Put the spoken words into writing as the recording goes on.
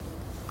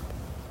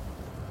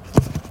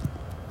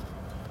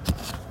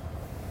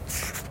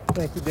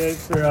Thank you, Dave,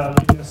 for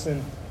leading us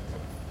in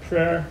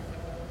prayer.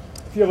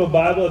 If you have a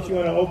Bible, if you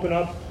want to open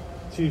up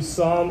to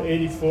Psalm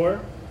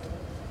 84.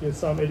 You have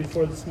Psalm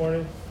 84 this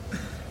morning.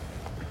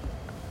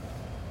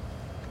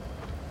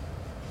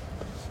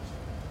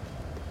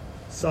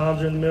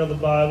 Psalms are in the middle of the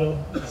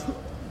Bible.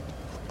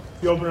 If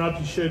you open it up,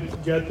 you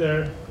should get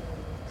there.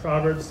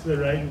 Proverbs to the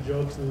right and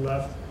Job to the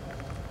left.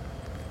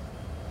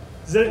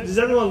 Does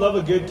everyone love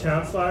a good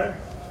campfire?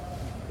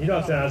 You don't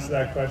have to answer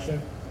that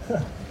question.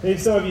 Maybe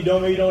some of you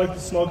don't. Maybe you don't like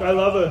to smoke. I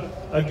love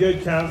a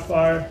good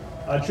campfire.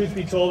 Truth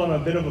be told,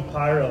 I'm a bit of a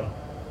pyro.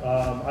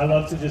 I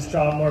love to just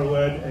chop more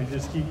wood and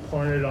just keep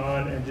pouring it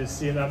on and just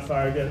seeing that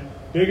fire get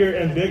bigger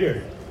and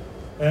bigger.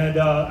 And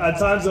at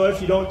times, though,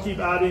 if you don't keep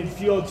adding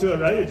fuel to it,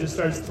 right, it just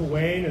starts to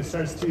wane. It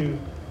starts to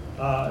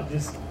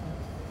just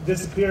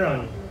disappear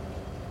on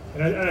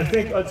you. And I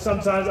think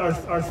sometimes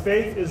our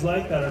faith is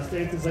like that. Our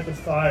faith is like a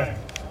fire.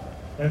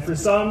 And for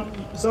some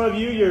of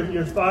you,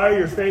 your fire,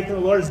 your faith in the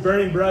Lord is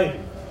burning bright.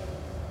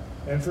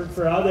 And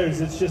for others,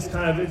 it's just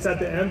it's at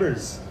the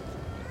embers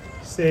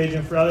stage.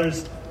 And for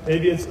others,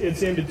 maybe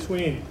it's in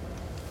between.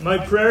 My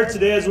prayer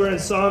today, as we're in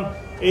Psalm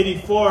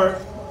 84,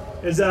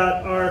 is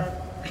that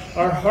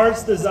our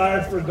heart's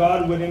desire for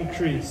God would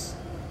increase.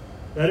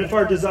 That if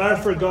our desire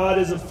for God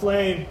is a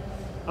flame,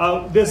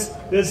 this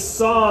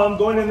psalm,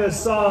 going in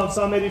this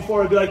Psalm 84,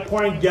 would be like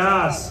pouring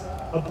gas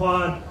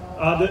upon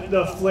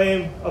the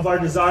flame of our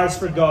desires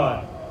for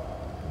God.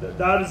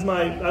 That's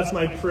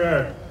my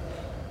prayer.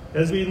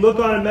 As we look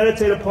on and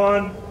meditate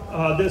upon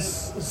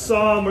this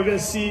psalm, we're going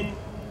to see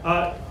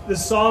the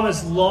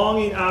psalmist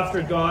longing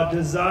after God,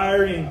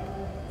 desiring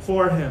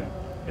for Him.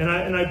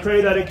 And I pray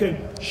that it can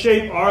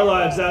shape our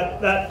lives,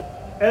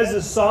 that as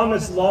the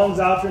psalmist longs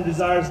after and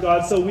desires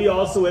God, so we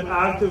also would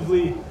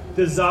actively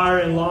desire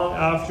and long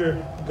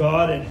after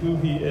God and who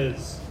He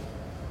is.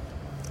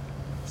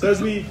 So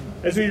as we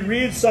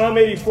read Psalm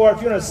 84,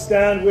 if you want to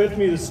stand with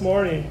me this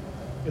morning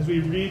as we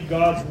read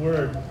God's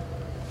Word.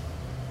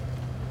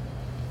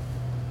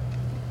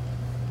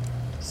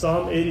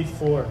 Psalm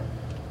 84.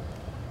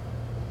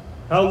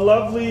 How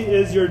lovely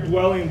is your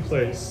dwelling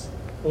place,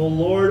 O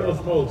Lord of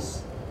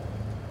hosts.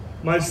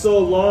 My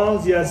soul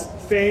longs, yes,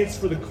 faints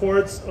for the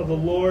courts of the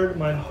Lord.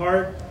 My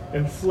heart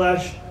and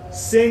flesh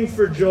sing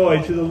for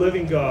joy to the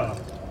living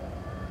God.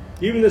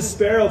 Even the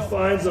sparrow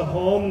finds a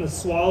home, and the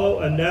swallow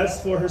a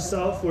nest for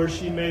herself, where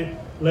she may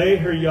lay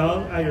her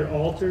young at your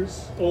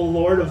altars. O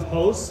Lord of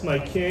hosts, my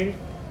King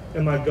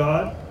and my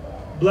God.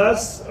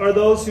 Blessed are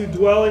those who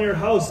dwell in your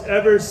house,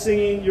 ever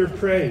singing your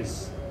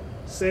praise.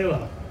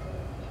 Selah.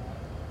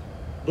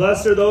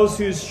 Blessed are those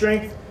whose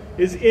strength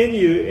is in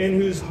you, in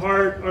whose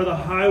heart are the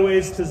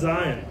highways to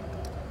Zion.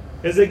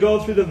 As they go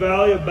through the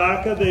valley of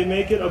Baca, they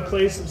make it a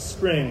place of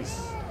springs.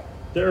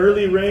 The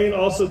early rain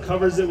also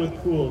covers it with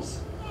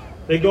pools.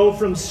 They go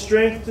from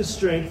strength to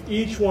strength.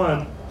 Each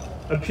one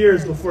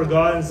appears before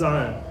God in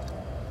Zion.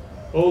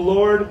 O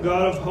Lord,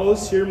 God of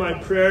hosts, hear my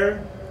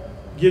prayer.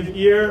 Give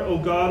ear, O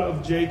God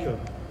of Jacob.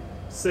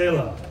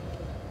 Selah.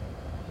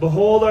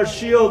 Behold our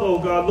shield, O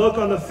God. Look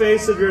on the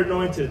face of your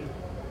anointed.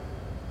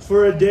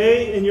 For a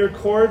day in your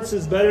courts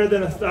is better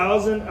than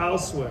 1,000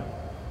 elsewhere.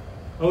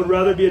 I would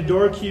rather be a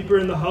doorkeeper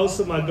in the house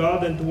of my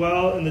God than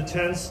dwell in the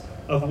tents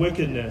of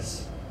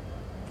wickedness.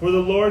 For the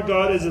Lord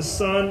God is a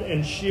sun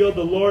and shield.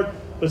 The Lord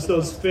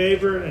bestows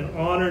favor and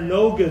honor.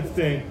 No good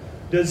thing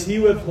does He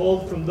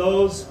withhold from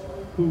those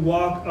who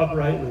walk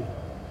uprightly.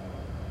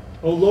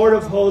 O Lord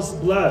of hosts,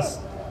 blessed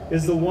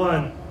is the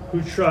one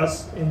who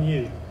trusts in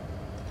you.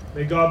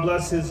 May God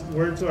bless His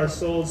word to our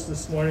souls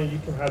this morning. You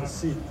can have a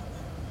seat.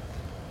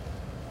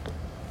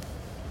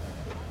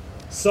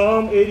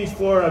 Psalm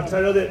 84, I've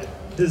titled it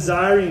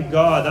Desiring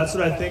God. That's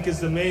what I think is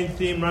the main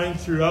theme running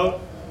throughout.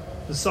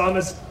 The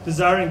psalmist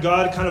desiring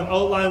God, kind of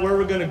outline where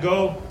we're going to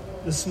go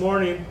this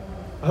morning.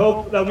 I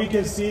hope that we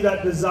can see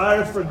that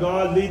desire for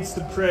God leads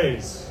to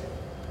praise.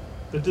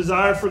 The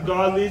desire for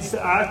God leads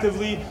to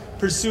actively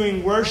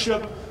pursuing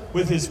worship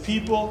with His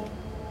people.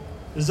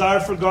 Desire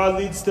for God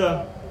leads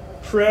to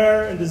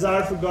prayer, and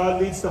desire for God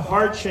leads to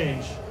heart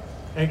change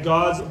and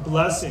God's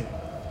blessing.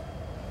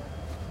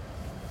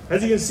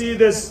 As you can see,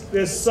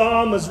 this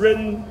psalm was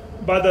written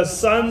by the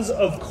sons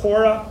of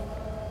Korah.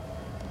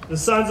 The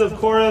sons of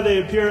Korah,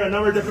 they appear in a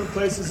number of different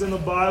places in the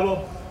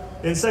Bible.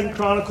 In 2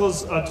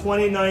 Chronicles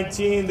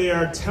 20:19, they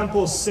are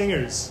temple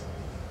singers.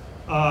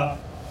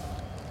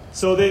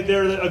 So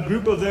they're a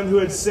group of them who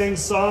would sing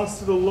songs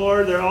to the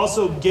Lord. They're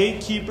also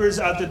gatekeepers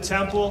at the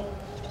temple.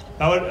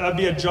 That would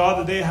be a job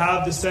that they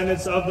have,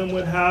 descendants of them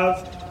would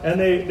have. And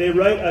they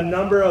write a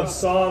number of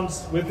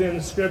psalms within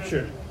the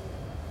Scripture.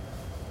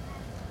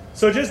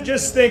 So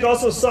just think,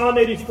 also Psalm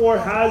 84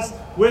 has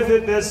with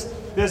it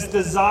this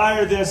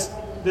desire,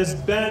 this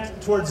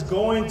bent towards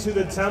going to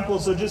the temple.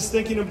 So just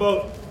thinking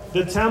about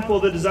the temple,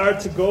 the desire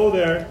to go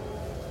there.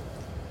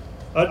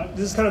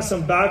 This is kind of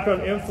some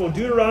background info.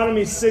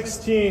 Deuteronomy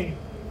 16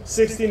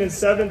 and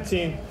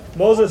 17.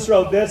 Moses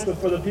wrote this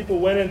before the people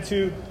went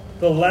into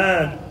the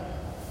land.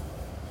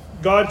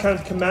 God kind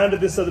of commanded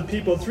this of the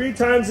people. 3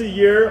 times a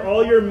year,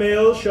 all your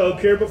males shall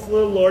appear before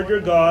the Lord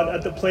your God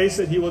at the place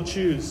that he will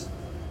choose.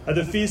 At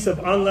the feast of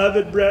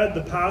unleavened bread,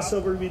 the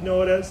Passover we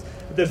know it as,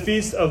 at the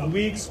feast of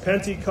weeks,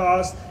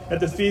 Pentecost, at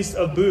the feast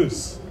of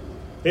booths.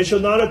 They shall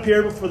not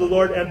appear before the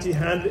Lord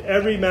empty-handed.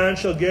 Every man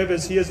shall give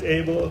as he is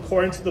able,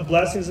 according to the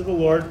blessings of the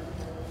Lord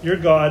your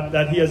God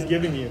that he has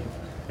given you.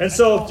 And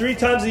so 3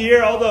 times a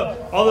year,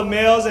 all the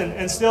males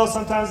and still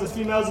sometimes the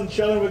females and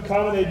children would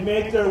come and they'd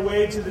make their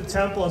way to the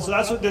temple. And so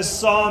that's what this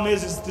psalm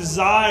is, this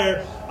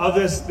desire of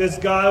this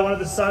guy, one of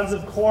the sons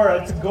of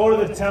Korah, to go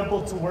to the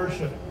temple to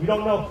worship. We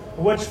don't know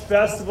which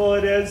festival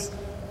it is.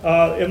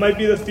 It might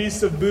be the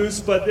Feast of Booths,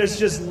 but there's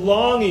just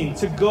longing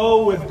to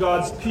go with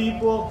God's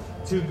people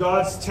to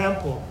God's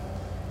temple.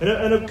 And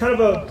a kind of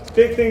a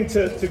big thing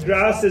to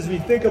grasp as we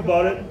think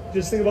about it,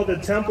 just think about the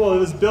temple. It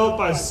was built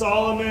by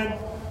Solomon.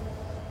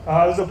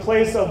 It was a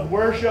place of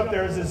worship.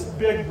 There was this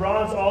big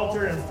bronze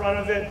altar in front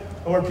of it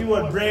where people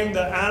would bring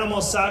the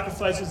animal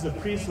sacrifices. The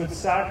priests would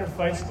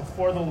sacrifice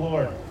before the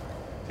Lord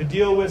to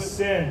deal with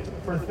sin,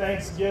 for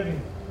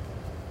thanksgiving,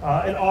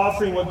 and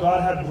offering what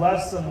God had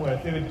blessed them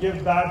with. They would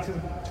give back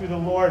to the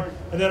Lord.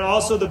 And then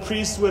also the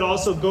priests would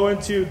also go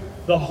into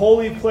the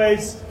holy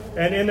place,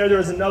 and in there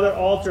was another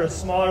altar, a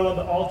smaller one,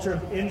 the altar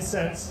of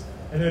incense.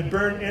 And they would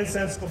burn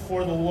incense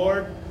before the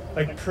Lord,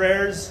 like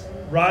prayers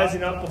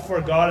rising up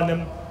before God.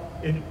 And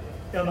then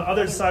on the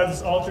other side of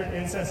this altar and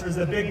incense, there's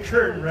a big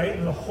curtain, right?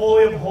 In the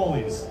Holy of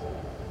Holies,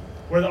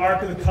 where the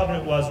Ark of the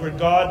Covenant was, where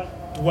God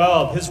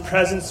dwelled. His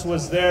presence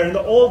was there. In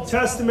the Old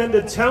Testament,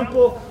 the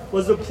temple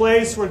was the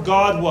place where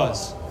God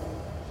was.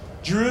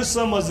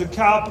 Jerusalem was the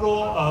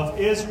capital of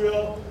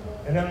Israel.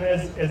 And then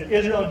as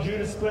Israel and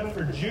Judah split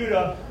for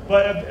Judah,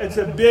 but it's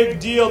a big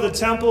deal. The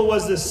temple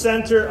was the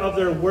center of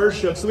their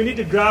worship. So we need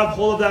to grab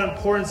hold of that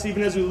importance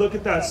even as we look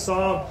at that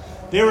psalm.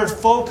 They were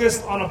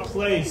focused on a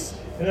place.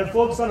 And they're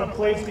focused on a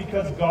place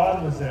because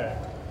God was there.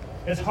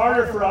 It's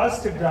harder for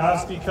us to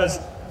grasp because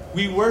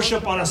we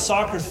worship on a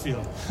soccer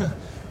field.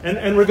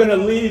 and we're going to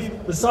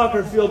leave the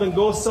soccer field and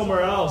go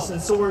somewhere else.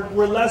 And so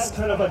we're less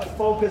kind of like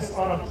focused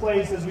on a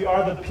place as we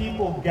are the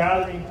people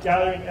gathering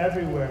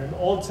everywhere. In the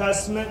Old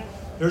Testament,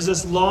 there's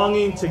this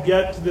longing to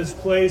get to this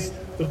place,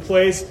 the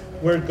place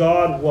where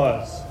God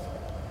was.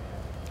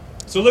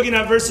 So looking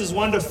at verses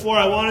 1 to 4,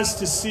 I want us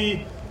to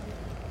see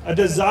a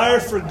desire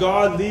for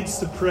God leads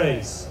to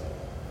praise.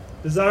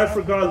 Desire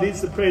for God leads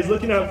to praise.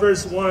 Looking at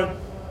verse 1,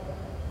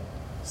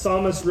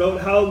 psalmist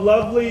wrote, "How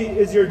lovely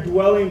is your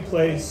dwelling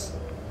place,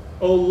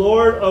 O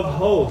Lord of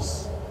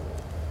hosts."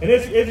 And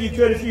if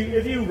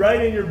you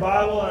write in your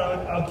Bible,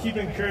 and I'll keep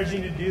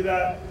encouraging you to do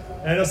that.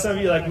 And I know some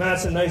of you are like, "Man,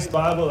 it's a nice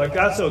Bible." Like,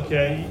 that's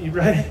okay. You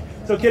write,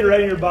 it's okay to write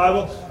in your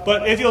Bible.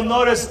 But if you'll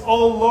notice,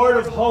 "O Lord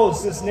of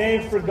hosts," this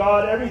name for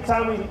God, every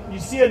time you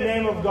see a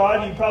name of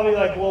God, you probably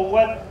like, well,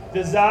 what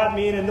does that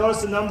mean? And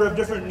notice the number of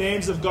different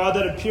names of God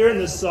that appear in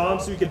this psalm.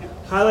 So you could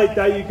highlight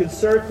that, you could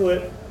circle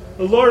it.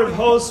 The Lord of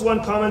hosts,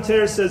 one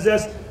commentator says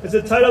this, it's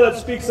a title that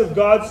speaks of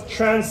God's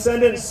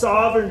transcendent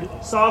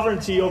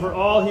sovereignty over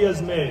all he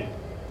has made.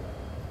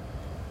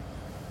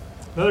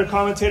 Another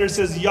commentator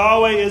says,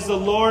 Yahweh is the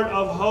Lord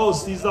of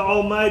hosts. He's the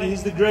Almighty.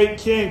 He's the great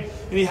King.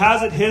 And he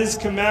has at his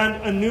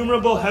command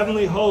innumerable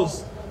heavenly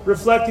hosts,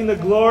 reflecting the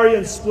glory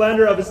and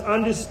splendor of his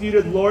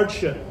undisputed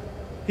lordship.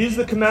 He's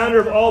the commander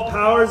of all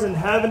powers in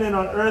heaven and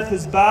on earth.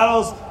 His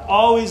battles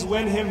always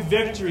win him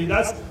victory.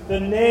 That's the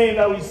name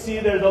that we see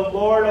there, the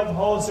Lord of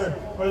hosts,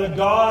 or the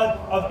God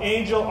of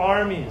angel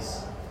armies.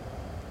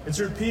 It's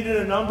repeated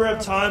a number of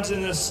times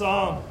in this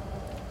psalm.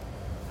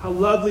 How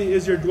lovely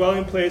is your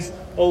dwelling place,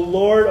 O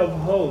Lord of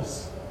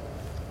hosts.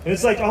 And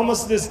it's like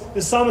almost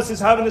the psalmist is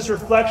having this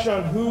reflection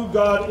on who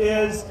God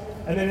is,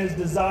 and then his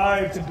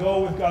desire to go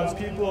with God's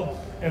people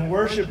and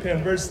worship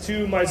him. Verse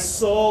 2, my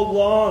soul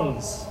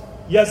longs,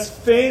 yes,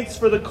 faints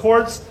for the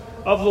courts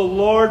of the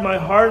Lord. My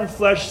heart and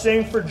flesh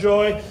sing for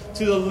joy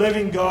to the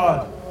living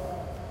God.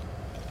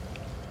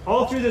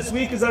 All through this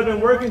week as I've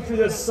been working through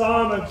this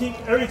psalm,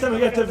 every time I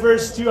get to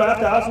verse 2, I have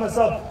to ask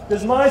myself,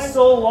 does my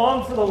soul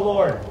long for the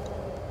Lord?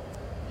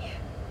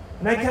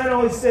 And I can't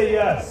always say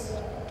yes.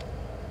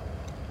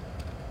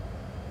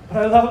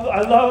 But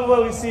I love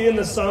what we see in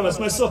the psalmist.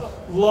 My soul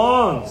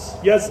longs,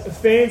 yes,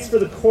 faints for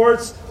the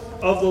courts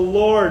of the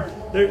Lord.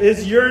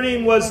 His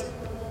yearning was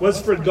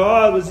for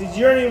God. His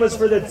yearning was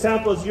for the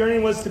temple. His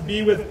yearning was to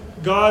be with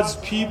God's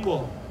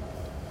people.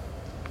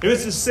 It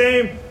was the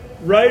same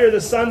writer,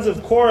 the sons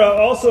of Korah,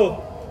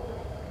 also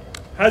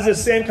has the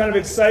same kind of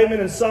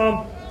excitement in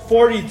Psalm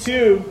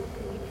 42.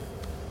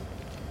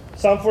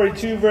 Psalm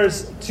 42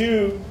 verse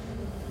 2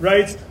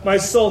 writes, my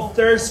soul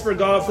thirsts for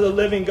God, for the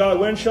living God.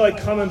 When shall I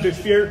come and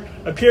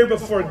appear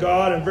before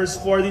God? And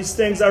verse 4, these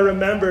things I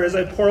remember as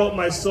I pour out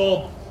my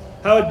soul,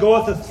 how it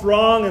goeth a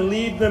throng and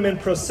lead them in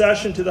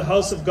procession to the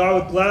house of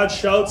God with glad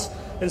shouts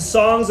and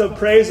songs of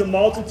praise, a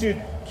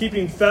multitude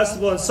keeping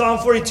festival. In Psalm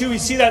 42, we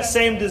see that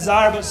same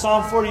desire, but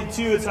Psalm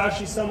 42, it's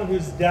actually someone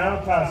who's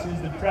downcast, who's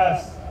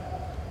depressed.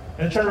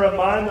 and try to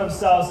remind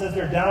themselves as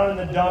they're down in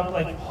the dump,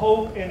 like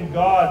hope in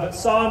God. But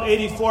Psalm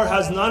 84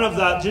 has none of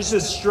that, just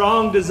a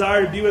strong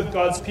desire to be with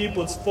God's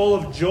people. It's full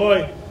of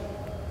joy,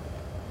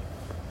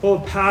 full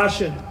of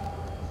passion.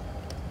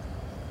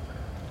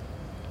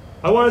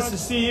 I want us to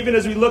see, even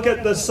as we look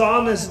at the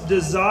psalmist's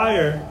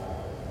desire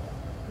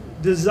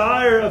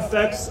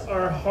affects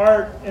our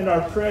heart and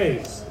our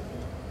praise.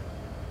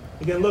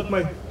 Again, look,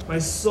 my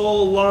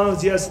soul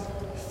longs, yes,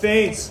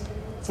 faints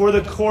for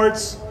the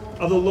courts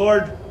of the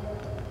Lord.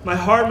 My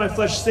heart and my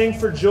flesh sing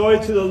for joy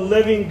to the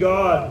living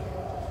God.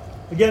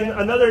 Again,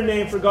 another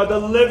name for God, the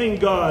living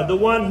God, the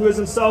one who is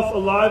himself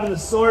alive and the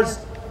source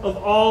of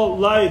all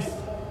life.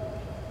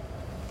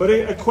 But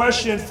a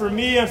question for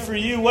me and for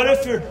you, what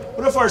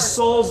if our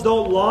souls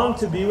don't long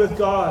to be with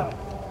God?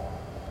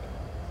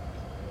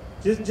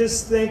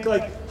 Just think,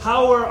 like,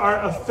 how are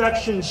our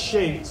affections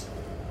shaped?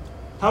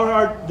 How are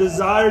our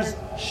desires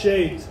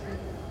shaped?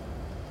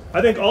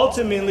 I think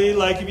ultimately,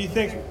 like, if you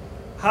think,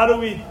 how do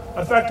we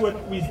affect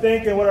what we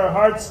think and what our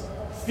hearts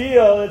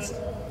feel?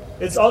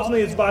 It's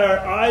ultimately by our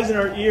eyes and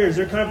our ears.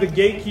 They're kind of the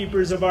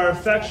gatekeepers of our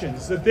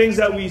affections. The things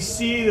that we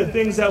see, the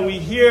things that we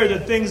hear, the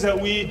things that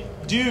we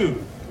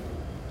do.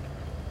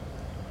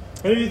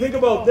 And if you think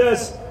about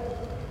this,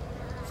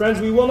 friends,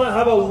 we will not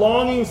have a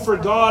longing for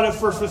God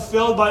if we're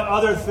fulfilled by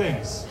other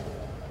things.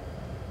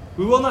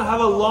 We will not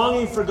have a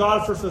longing for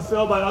God if we're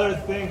fulfilled by other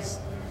things.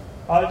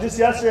 Just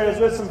yesterday, I was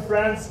with some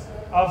friends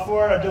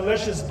for a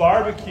delicious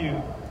barbecue.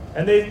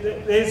 And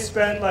they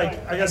spent,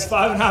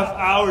 5.5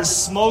 hours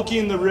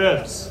smoking the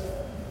ribs.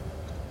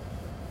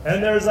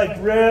 And there was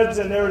ribs,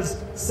 and there was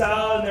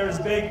salad, and there was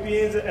baked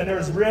beans, and there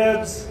was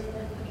ribs.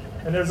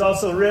 And there's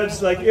also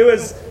ribs. It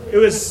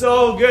was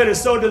so good. It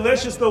was so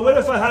delicious. But what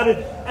if I had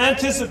an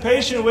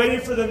anticipation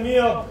waiting for the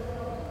meal,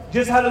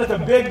 just had a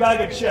big bag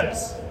of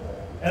chips?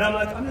 And I'm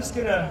like, I'm just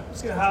gonna have,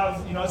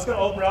 it's gonna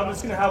open up. I'm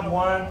just gonna have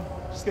one.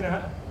 Just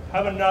gonna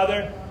have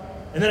another.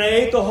 And then I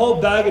ate the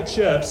whole bag of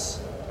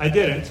chips. I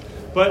didn't.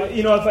 But,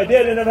 if I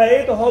did, and if I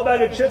ate the whole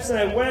bag of chips and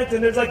I went,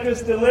 and there's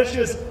this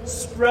delicious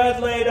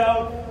spread laid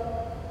out,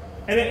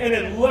 and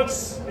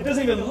it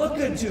doesn't even look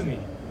good to me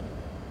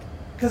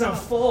because I'm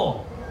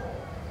full.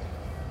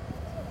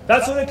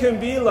 That's what it can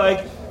be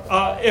like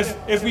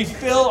if we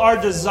fill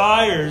our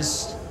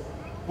desires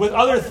with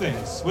other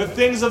things, with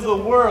things of the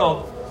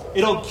world.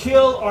 It'll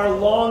kill our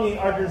longing,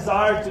 our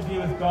desire to be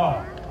with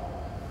God.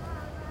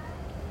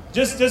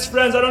 Just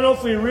friends, I don't know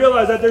if we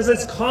realize that there's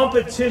this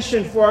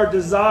competition for our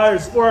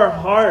desires, for our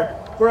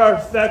heart, for our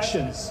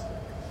affections,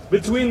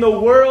 between the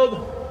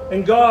world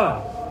and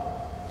God.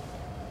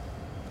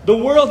 The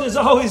world is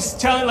always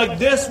telling,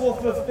 this will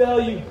fulfill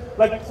you.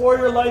 Pour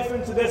your life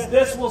into this.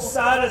 This will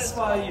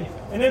satisfy you.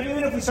 And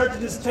even if we start to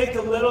just take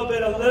a little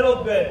bit,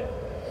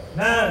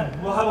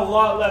 man, we'll have a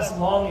lot less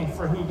longing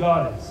for who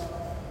God is.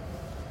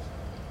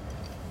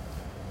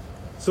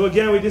 So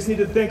again, we just need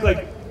to think,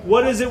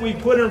 what is it we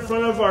put in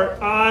front of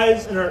our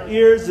eyes and our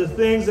ears, the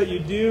things that you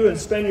do and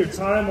spend your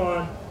time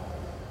on?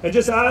 And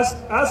just ask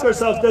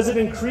ourselves, does it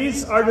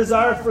increase our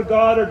desire for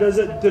God or does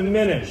it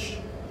diminish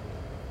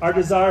our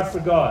desire for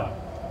God?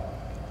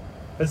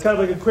 It's kind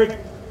of like a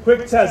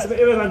quick test.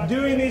 If I'm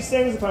doing these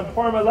things, if I'm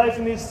pouring my life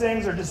in these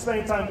things, or just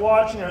spending time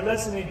watching or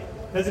listening,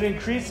 does it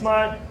increase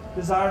my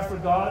desire for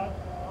God?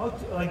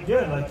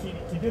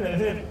 Keep doing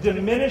it. If it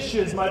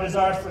diminishes my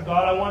desire for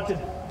God, I want to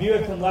be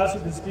with Him less,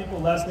 with His people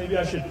less, maybe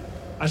I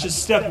should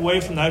step away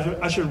from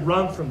that. I should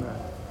run from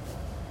that.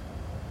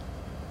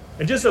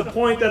 And just a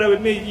point that I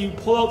would make, you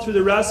pull out through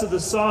the rest of the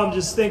psalm,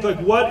 just think,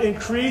 what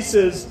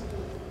increases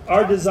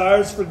our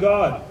desires for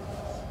God?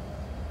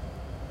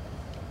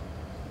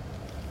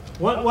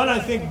 One, I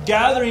think,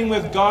 gathering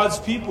with God's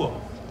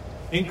people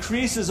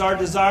increases our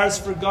desires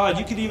for God.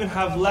 You could even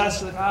have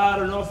less, I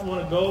don't know if I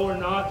want to go or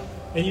not.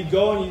 And you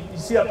go and you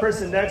see that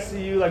person next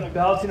to you,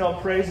 belting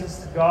out praises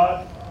to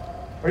God.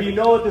 Or you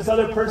know what this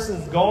other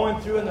person's going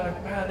through, and they're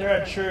like, man, they're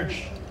at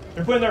church.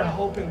 They're putting their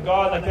hope in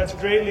God. That's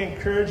greatly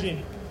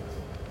encouraging.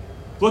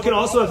 What can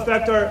also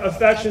affect our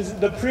affections?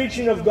 The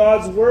preaching of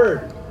God's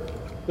Word.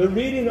 The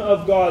reading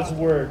of God's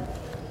Word.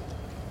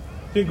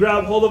 Can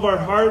grab hold of our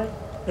heart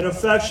and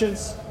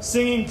affections.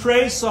 Singing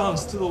praise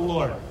songs to the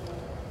Lord.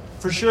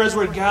 For sure, as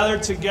we're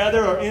gathered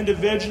together or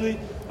individually,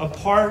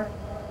 apart.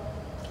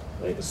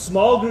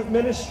 Small group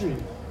ministry.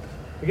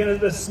 Again,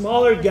 the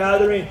smaller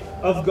gathering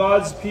of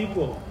God's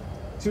people.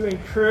 To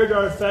encourage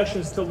our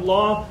affections, to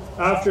long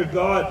after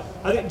God.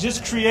 I think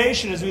just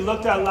creation, as we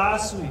looked at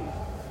last week,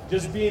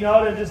 just being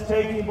out and just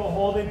taking and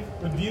beholding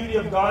the beauty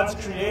of God's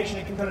creation,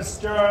 it can kind of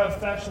stir our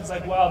affections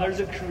wow, there's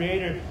a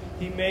creator.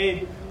 He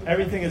made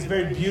everything is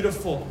very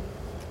beautiful.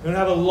 And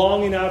have a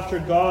longing after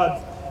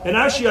God. And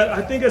actually,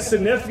 I think a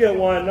significant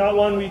one, not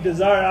one we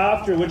desire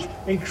after, which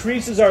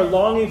increases our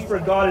longing for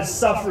God, is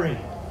suffering.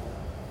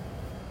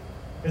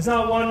 It's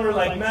not one where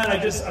I'm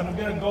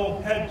going to go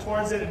head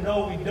towards it.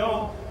 No, we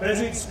don't. But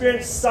as we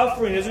experience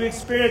suffering, as we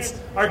experience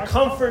our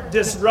comfort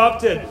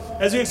disrupted,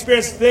 as we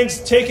experience things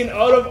taken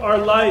out of our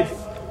life,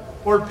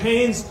 or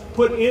pains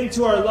put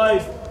into our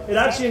life, it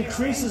actually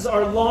increases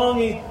our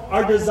longing,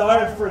 our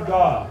desire for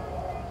God.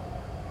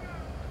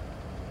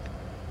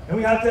 And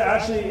we have to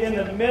actually, in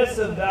the midst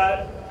of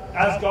that,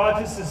 ask God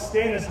to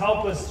sustain us,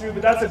 help us through.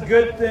 But that's a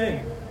good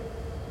thing.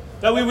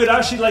 That we would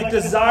actually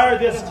desire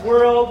this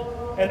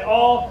world and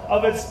all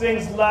of its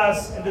things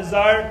less and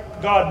desire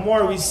God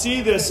more. We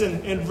see this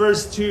in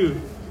verse 2.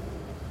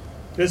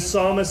 This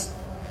psalmist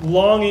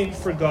longing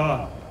for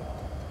God.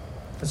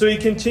 And so he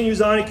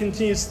continues on, he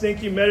continues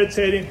thinking,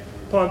 meditating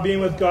upon being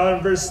with God.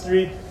 In verse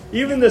 3,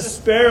 even the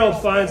sparrow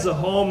finds a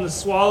home, the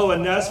swallow a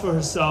nest for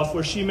herself,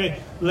 where she may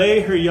lay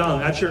her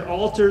young. At your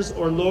altars,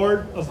 O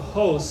Lord of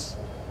hosts,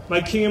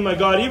 my King and my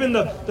God. Even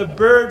the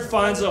bird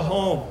finds a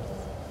home.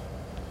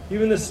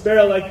 Even the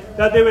sparrow,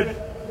 that they would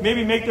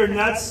maybe make their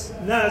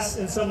nests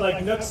in some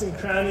nooks and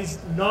crannies,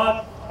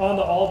 not on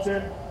the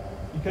altar,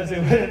 because they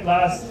wouldn't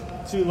last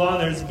too long.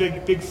 There's a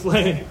big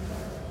flame.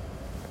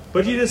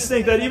 But you just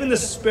think that even the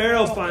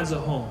sparrow finds a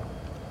home.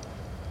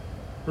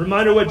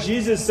 Reminder what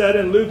Jesus said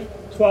in Luke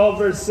 12,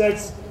 verse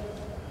 6.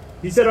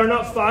 He said, are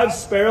not 5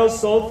 sparrows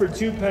sold for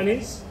 2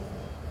 pennies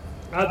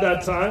at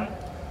that time?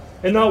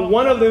 And not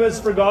one of them is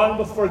forgotten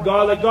before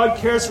God. God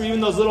cares for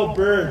even those little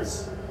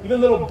birds.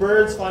 Even little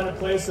birds find a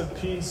place of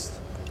peace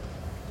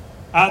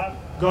at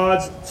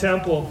God's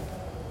temple.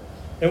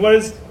 And what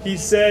does he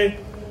say?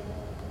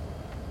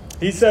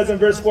 He says in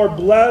verse 4,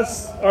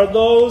 blessed are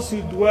those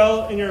who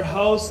dwell in your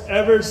house,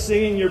 ever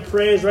singing your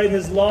praise, right?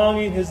 His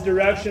longing, his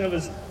direction of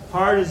his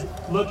heart is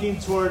looking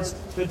towards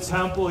the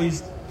temple.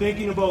 He's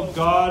thinking about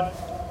God.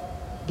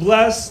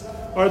 Blessed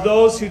are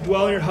those who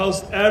dwell in your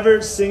house,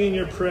 ever singing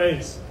your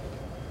praise.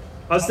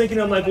 I was thinking,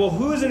 well,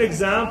 who's an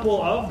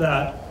example of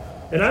that?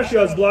 And actually,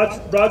 I was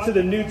brought to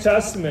the New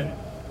Testament.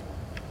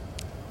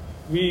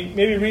 We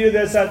maybe read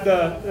this at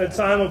the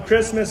time of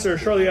Christmas or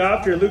shortly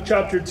after, Luke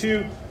chapter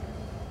 2.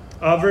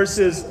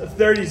 Verses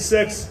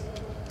 36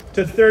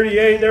 to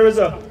 38, there was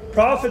a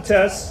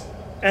prophetess,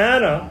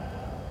 Anna,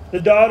 the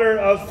daughter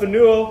of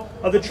Phanuel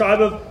of the tribe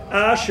of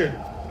Asher.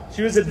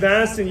 She was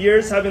advanced in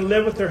years, having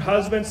lived with her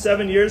husband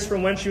 7 years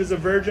from when she was a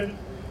virgin.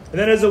 And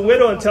then as a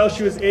widow until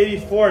she was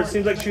 84. It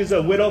seems like she was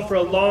a widow for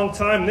a long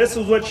time. And this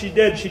was what she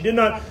did. She did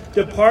not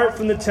depart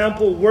from the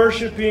temple,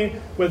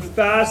 worshiping with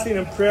fasting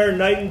and prayer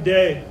night and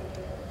day.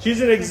 She's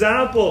an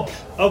example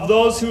of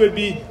those who would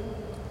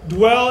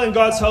dwell in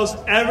God's house,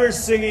 ever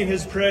singing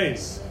his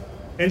praise.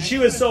 And she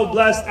was so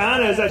blessed,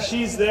 Anna, is that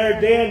she's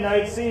there day and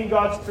night singing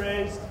God's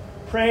praise,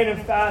 praying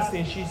and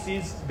fasting. She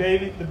sees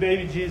the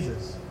baby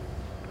Jesus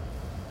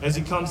as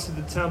he comes to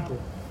the temple.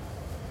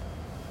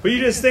 But you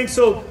just think,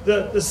 so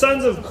the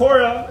sons of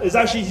Korah, he's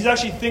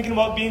actually thinking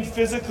about being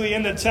physically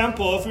in the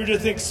temple. If we were to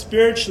think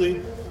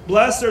spiritually,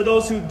 blessed are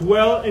those who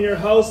dwell in your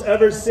house,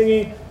 ever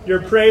singing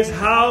your praise.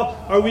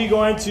 How are we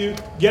going to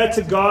get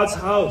to God's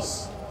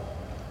house?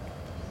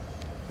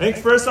 I think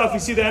first off, we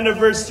see the end of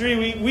verse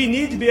 3. We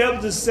need to be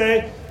able to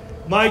say,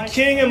 my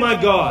King and my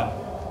God.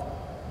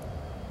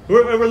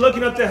 We're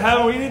looking up to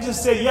heaven. We need to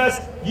say,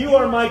 yes, you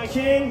are my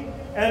King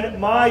and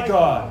my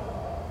God.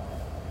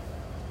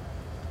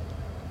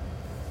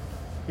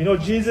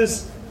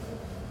 Jesus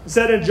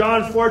said in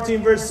John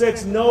 14, verse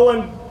 6, no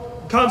one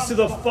comes to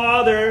the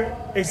Father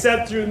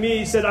except through me.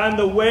 He said, I'm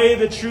the way,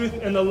 the truth,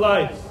 and the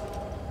life.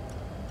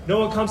 No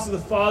one comes to the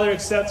Father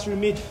except through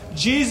me.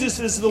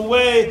 Jesus is the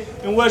way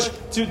in which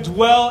to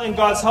dwell in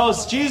God's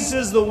house. Jesus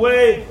is the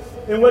way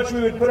in which we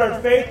would put our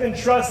faith and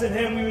trust in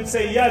him. We would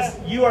say, yes,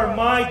 you are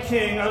my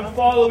King. I'm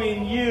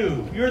following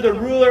you. You're the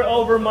ruler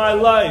over my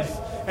life.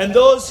 And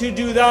those who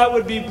do that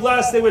would be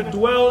blessed. They would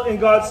dwell in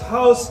God's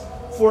house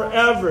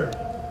forever.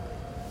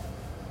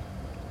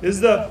 This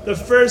is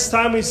the first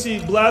time we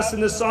see blessed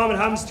in this psalm. It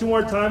happens 2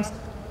 more times.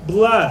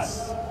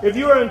 Blessed. If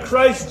you are in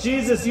Christ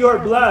Jesus, you are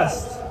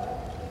blessed.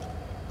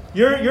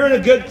 You're in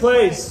a good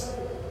place.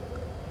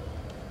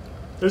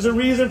 There's a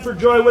reason for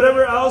joy.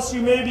 Whatever else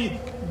you may be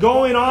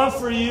going on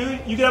for you,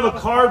 you could have a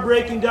car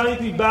breaking down. You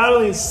could be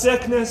battling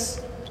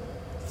sickness,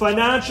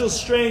 financial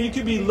strain. You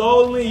could be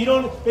lonely. Maybe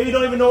you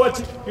don't even know what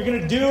you're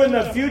going to do in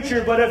the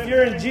future. But if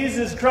you're in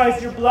Jesus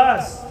Christ, you're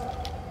blessed.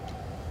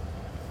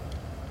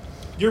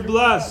 You're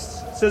blessed.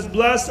 It says,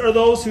 blessed are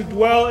those who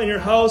dwell in your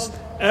house,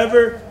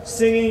 ever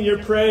singing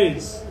your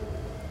praise.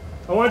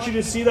 I want you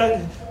to see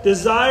that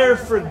desire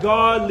for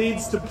God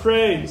leads to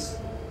praise,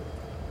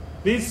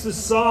 leads to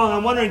song.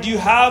 I'm wondering, do you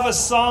have a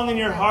song in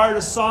your heart,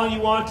 a song you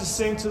want to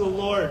sing to the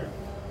Lord?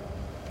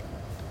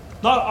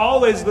 Not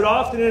always, but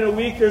often in a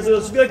week, there's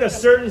a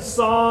certain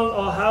song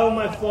I'll have on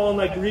my phone,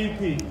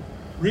 repeat.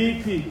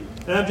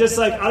 And I'm just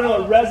I don't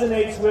know, it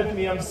resonates with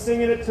me. I'm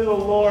singing it to the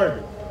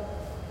Lord.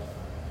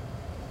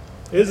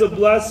 It is a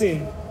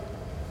blessing.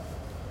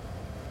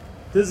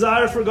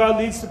 Desire for God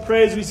leads to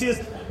praise. We see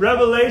this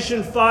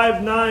Revelation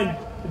 5:9.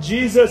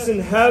 Jesus in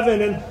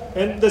heaven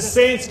and the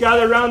saints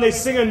gather around. They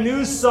sing a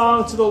new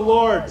song to the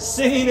Lord.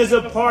 Singing is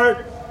a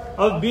part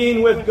of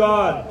being with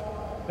God.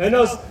 And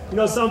I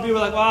know some people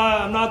are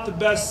I'm not the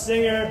best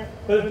singer.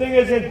 But the thing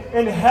is,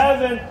 in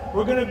heaven,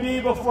 we're going to be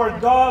before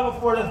God,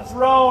 before the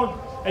throne.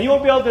 And you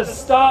won't be able to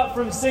stop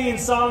from singing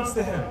songs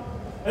to him.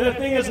 And the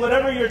thing is,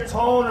 whatever your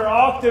tone or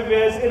octave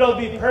is, it'll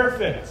be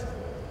perfect.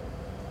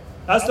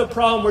 That's the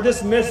problem. We're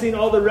just missing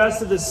all the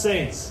rest of the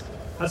saints.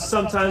 That's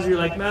sometimes you're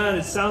like, man,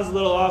 it sounds a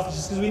little off. It's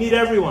just because we need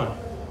everyone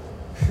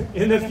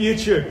in the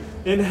future,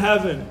 in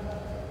heaven.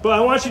 But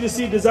I want you to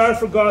see desire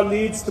for God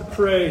leads to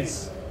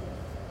praise.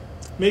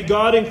 May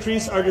God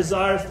increase our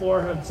desire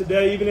for Him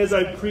today, even as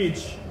I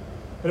preach.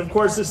 And of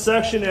course, this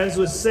section ends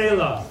with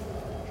Selah.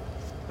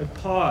 Like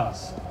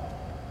pause.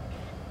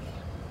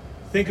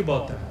 Think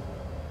about that.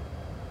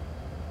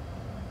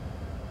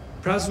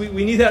 Perhaps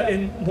we need that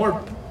in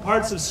more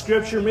parts of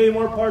Scripture, maybe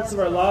more parts of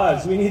our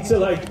lives. We need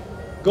to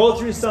go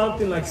through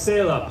something like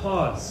Selah,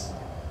 pause.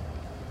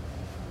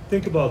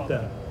 Think about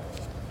that.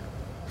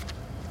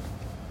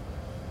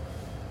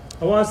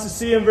 I want us to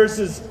see in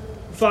verses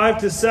 5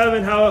 to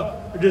 7 how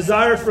a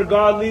desire for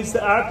God leads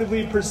to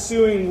actively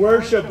pursuing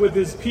worship with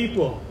His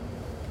people.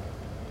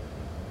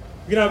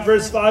 You can have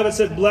verse 5, it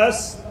said,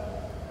 "Blessed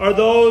are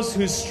those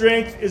whose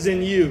strength is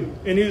in you,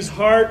 in whose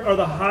heart are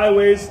the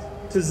highways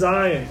to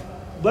Zion."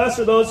 Blessed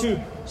are those who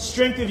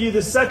strengthen you.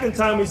 The second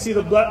time we see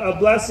a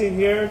blessing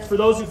here, for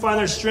those who find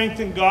their strength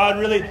in God,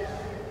 really,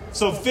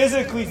 so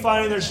physically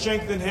finding their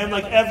strength in Him,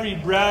 like every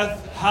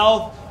breath,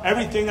 health,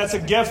 everything, that's a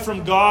gift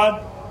from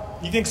God.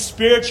 You think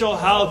spiritual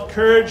health,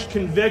 courage,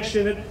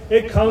 conviction,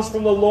 it comes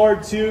from the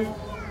Lord too.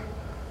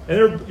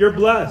 And you're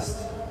blessed.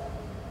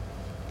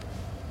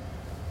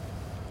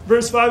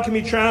 Verse 5 can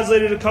be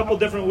translated a couple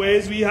different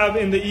ways. We have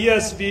in the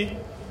ESV,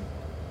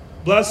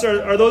 "Blessed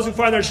are those who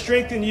find their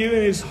strength in you,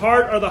 and whose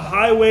heart are the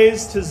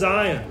highways to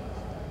Zion."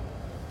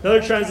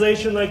 Another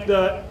translation, like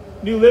the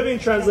New Living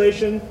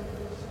Translation,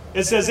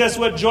 it says this: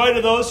 "What joy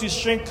to those whose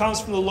strength comes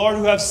from the Lord,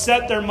 who have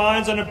set their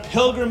minds on a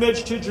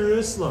pilgrimage to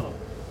Jerusalem."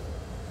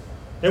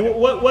 And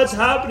what's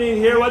happening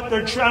here, what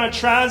they're trying to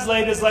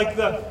translate is like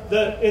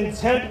the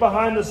intent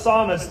behind the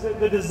psalmist.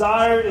 The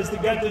desire is to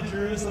get to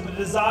Jerusalem.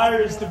 The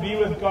desire is to be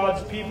with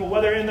God's people.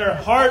 Whether in their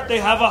heart they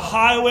have a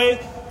highway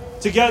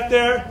to get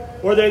there,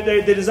 or they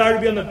desire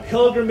to be on the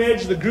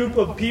pilgrimage, the group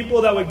of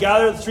people that would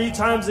gather 3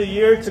 times a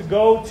year to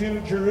go to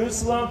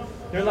Jerusalem.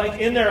 They're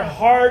like in their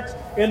heart,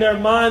 in their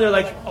mind, they're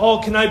like, oh,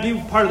 can I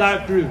be part of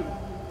that group?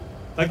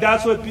 Like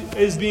that's what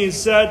is being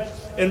said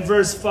in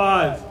verse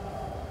 5.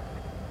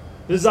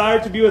 Desire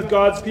to be with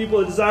God's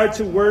people, a desire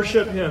to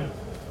worship Him.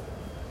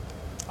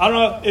 I don't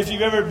know if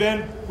you've ever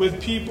been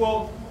with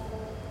people.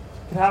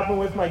 It can happen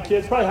with my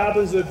kids. Probably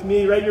happens with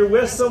me, right? You're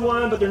with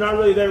someone, but they're not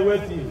really there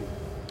with you.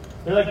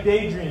 They're like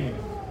daydreaming,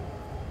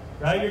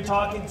 right? You're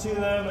talking to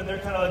them, and they're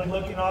kind of like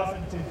looking off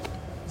into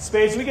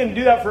space. We can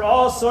do that for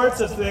all sorts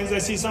of things. I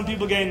see some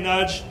people getting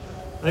nudged.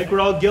 I think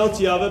we're all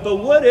guilty of it. But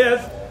what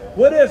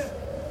if,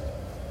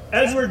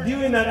 as we're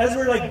doing that, as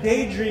we're like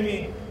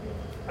daydreaming,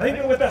 I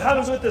think what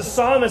happens with the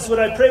psalmist, what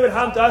I pray would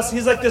happen to us,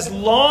 he's like this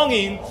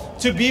longing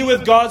to be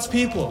with God's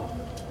people.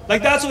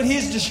 Like that's what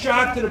he's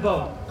distracted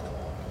about.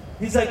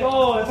 He's like,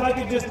 oh, if I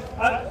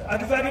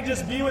could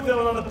just be with them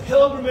on the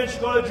pilgrimage to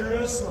go to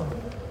Jerusalem.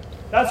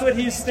 That's what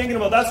he's thinking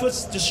about. That's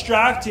what's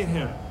distracting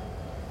him.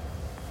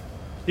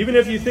 Even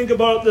if you think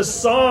about it, the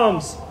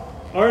Psalms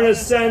are in a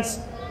sense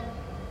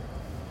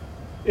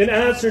an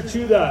answer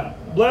to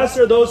that. Blessed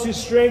are those whose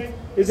strength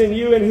is in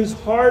you and whose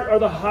heart are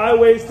the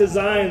highways to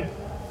Zion.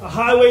 The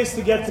highways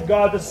to get to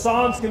God. The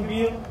Psalms can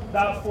be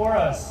that for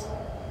us.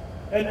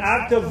 An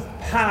active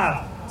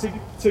path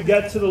to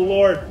get to the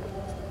Lord.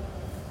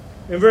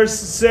 In verse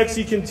 6,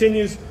 he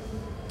continues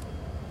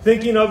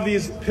thinking of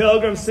these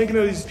pilgrims, thinking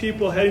of these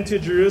people heading to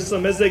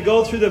Jerusalem. As they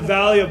go through the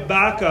valley of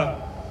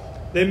Baca,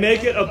 they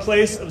make it a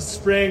place of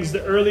springs.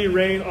 The early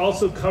rain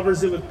also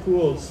covers it with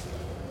pools.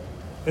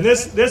 And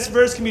this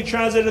verse can be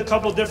translated a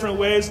couple different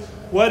ways.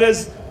 What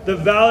is the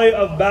valley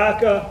of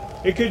Baca?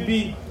 It could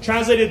be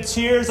translated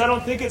tears. I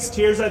don't think it's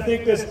tears. I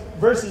think this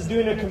verse is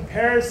doing a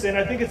comparison.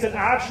 I think it's an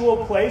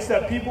actual place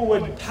that people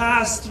would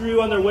pass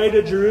through on their way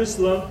to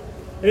Jerusalem.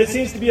 And it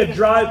seems to be a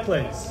dry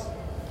place.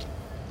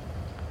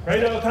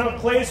 Right? A kind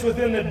of place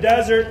within the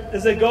desert.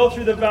 As they go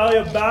through the valley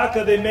of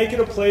Baca, they make it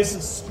a place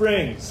of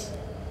springs.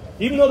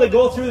 Even though they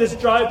go through this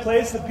dry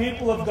place, the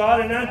people of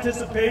God, in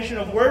anticipation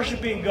of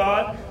worshiping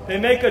God, they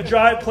make a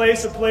dry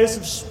place a place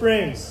of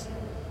springs.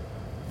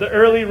 The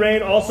early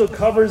rain also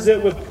covers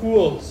it with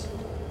pools.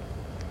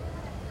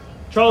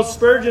 Charles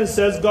Spurgeon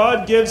says,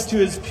 God gives to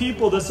His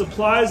people the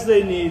supplies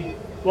they need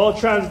while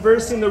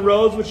traversing the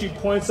roads which He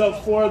points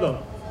out for them.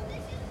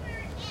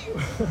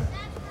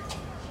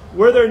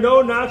 Were there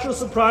no natural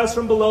surprise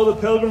from below, the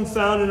pilgrim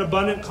found an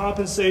abundant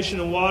compensation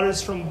in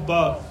waters from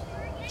above.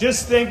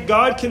 Just think,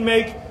 God can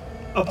make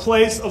a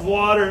place of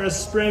water, a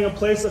spring, a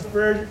place of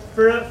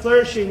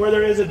flourishing where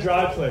there is a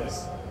dry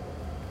place.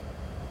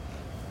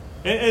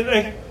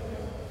 And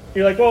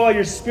you're like, oh,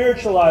 you're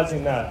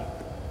spiritualizing that.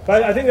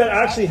 But I think that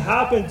actually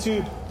happened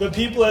to the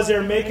people as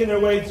they're making their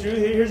way through.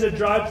 Here's a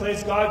dry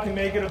place. God can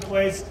make it a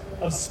place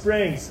of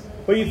springs.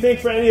 But you think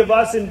for any of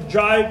us in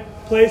dry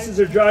places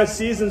or dry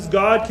seasons,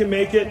 God can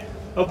make it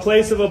a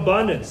place of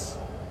abundance.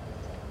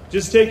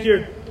 Just take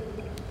you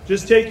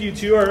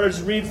to, or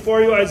just read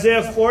for you,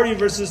 Isaiah 40,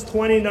 verses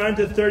 29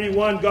 to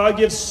 31. God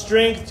gives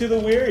strength to the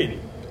weary,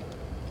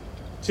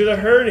 to the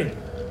hurting,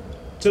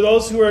 to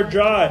those who are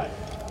dry.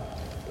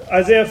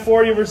 Isaiah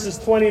 40 verses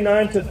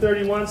 29 to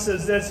 31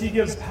 says this, He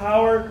gives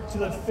power to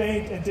the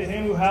faint, and to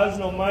him who has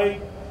no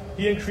might,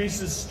 He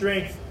increases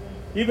strength.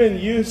 Even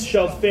youths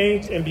shall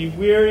faint and be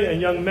weary, and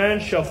young men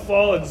shall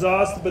fall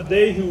exhausted. But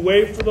they who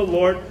wait for the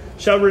Lord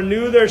shall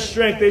renew their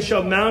strength. They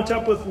shall mount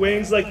up with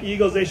wings like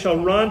eagles. They shall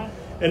run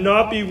and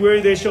not be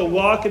weary. They shall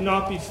walk and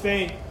not be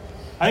faint.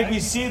 I think we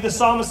see the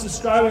psalmist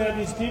describing that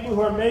these people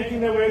who are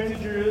making their way to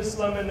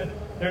Jerusalem and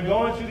they're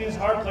going through these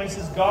hard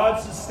places, God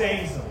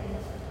sustains them.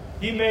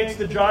 He makes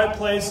the dry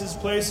places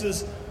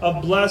places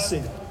of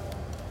blessing.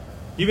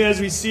 Even as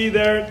we see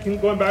there,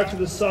 going back to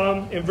the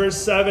psalm in verse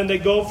 7, they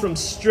go from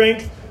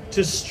strength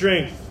to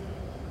strength.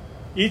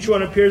 Each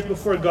one appears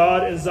before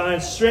God in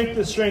Zion, strength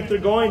to strength. They're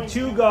going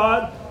to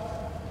God,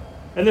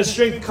 and the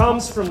strength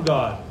comes from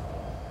God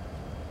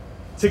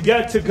to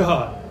get to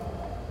God.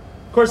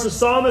 Of course, the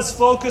psalmist's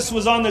focus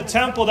was on the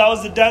temple. That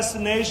was the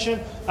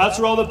destination. That's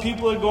where all the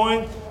people are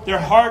going. Their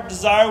heart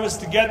desire was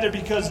to get there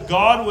because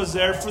God was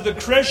there. For the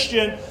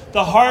Christian,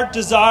 the heart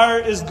desire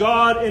is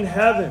God in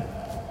heaven.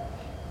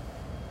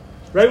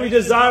 Right? We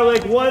desire,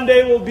 like, one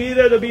day we'll be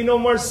there. There'll be no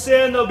more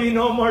sin. There'll be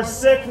no more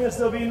sickness.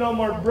 There'll be no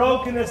more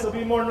brokenness. There'll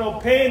be no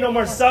pain, no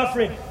more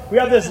suffering. We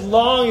have this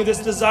longing, this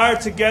desire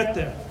to get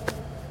there.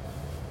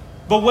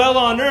 But while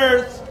on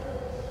earth,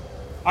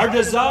 our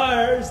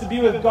desire is to be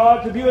with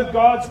God, to be with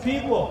God's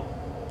people.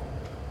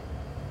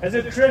 As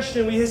a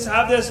Christian, we just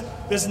have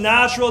this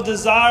natural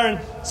desire.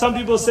 And some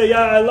people say,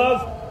 yeah, I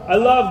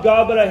love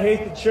God, but I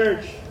hate the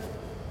church.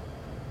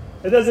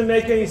 It doesn't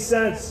make any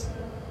sense.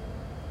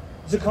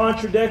 It's a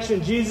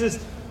contradiction.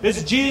 Jesus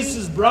is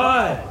Jesus'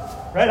 bride,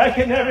 right? I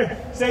can never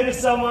say to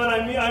someone,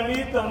 I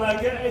meet them, like,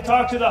 hey,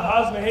 talk to the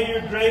husband, hey,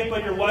 you're great,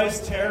 but your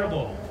wife's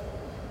terrible.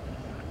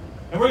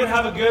 And we're going to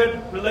have a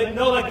good relationship.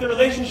 No, like, the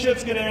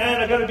relationship's going to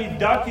end. I've got to be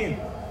ducking.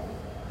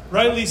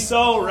 Rightly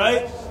so,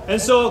 right?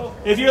 And so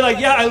if you're like,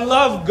 yeah, I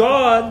love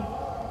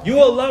God, you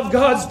will love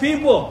God's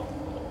people.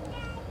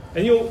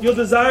 And you'll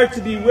desire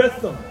to be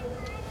with them.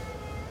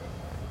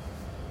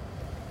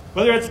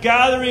 Whether it's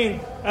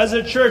gathering as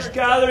a church,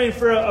 gathering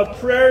for a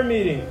prayer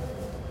meeting.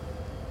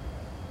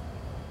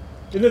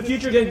 In the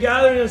future,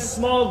 gathering in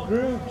small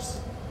groups.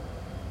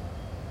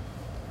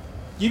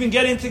 Even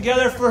getting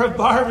together for a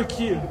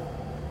barbecue.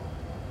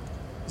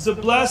 It's a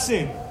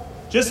blessing.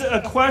 Just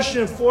a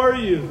question for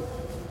you.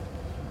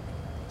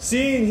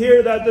 Seeing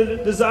here that the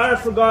desire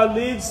for God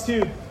leads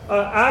to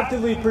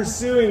actively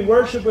pursuing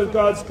worship with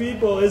God's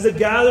people. Is a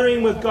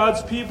gathering with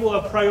God's people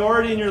a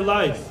priority in your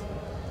life?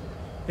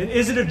 And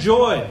is it a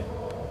joy?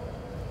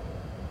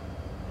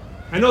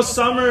 I know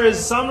summer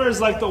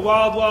is like the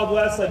wild, wild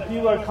west. Like,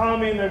 people are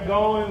coming, they're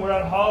going, we're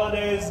on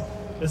holidays,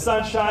 the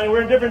sun's shining,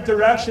 we're in different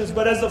directions.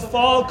 But as the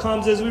fall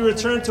comes, as we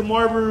return to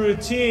more of a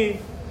routine,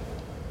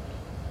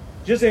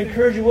 just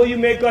encourage you, will you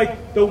make,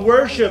 like, the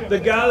worship, the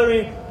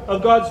gathering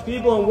of God's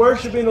people and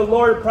worshiping the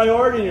Lord a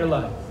priority in your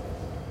life?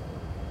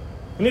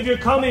 And if you're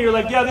coming, you're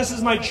like, yeah, this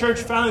is my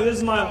church family, this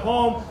is my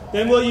home,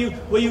 then will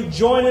you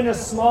join in a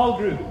small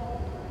group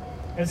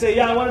and say,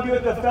 yeah, I want to be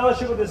with the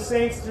fellowship with the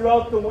saints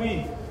throughout the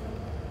week.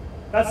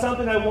 That's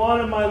something I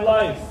want in my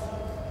life.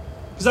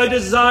 Because I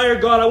desire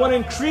God. I want to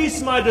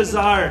increase my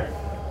desire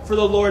for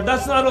the Lord.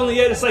 That's not only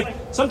it. It's like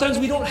sometimes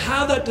we don't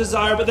have that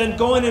desire, but then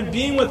going and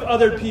being with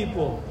other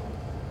people.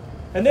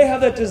 And they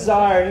have that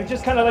desire. And it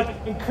just kind of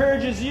like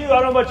encourages you.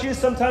 I don't know about you.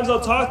 Sometimes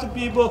I'll talk to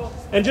people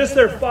and just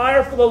their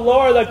fire for the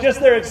Lord, like just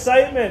their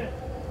excitement,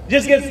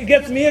 just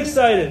gets me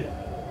excited.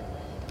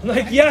 I'm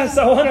like, yes,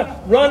 I want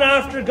to run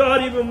after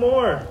God even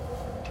more.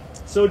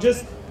 So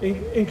just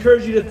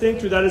encourage you to think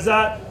through that. Is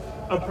that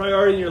a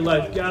priority in your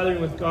life,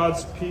 gathering with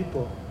God's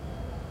people?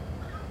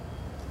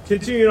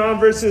 Continuing on,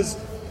 verses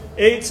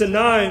 8 to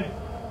 9,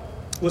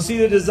 we'll see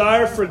the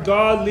desire for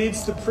God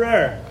leads to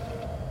prayer.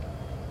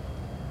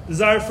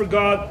 Desire for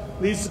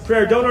God leads to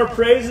prayer. Don't our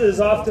praises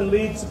often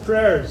lead to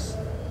prayers?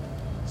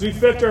 As we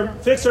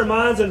fix our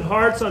minds and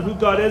hearts on who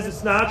God is,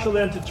 it's natural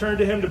then to turn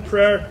to Him to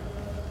prayer.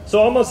 So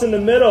almost in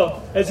the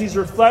middle, as he's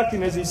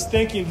reflecting, as he's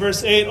thinking,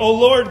 verse 8, O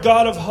Lord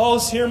God of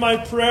hosts, hear my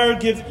prayer,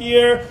 give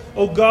ear,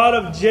 O God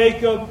of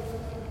Jacob,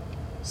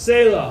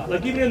 Selah.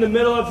 Like, even in the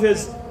middle of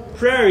his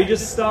prayer, he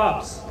just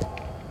stops.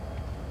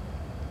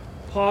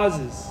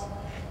 Pauses.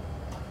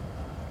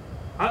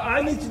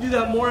 I need to do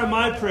that more in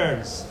my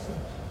prayers.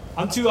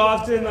 I'm too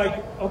often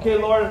like, okay,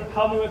 Lord,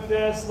 help me with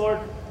this. Lord,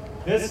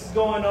 this is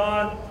going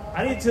on.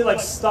 I need to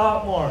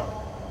stop more.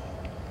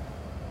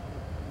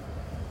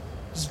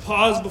 Just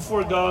pause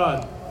before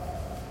God.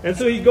 And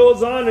so he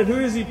goes on, and who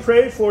does he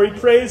pray for? He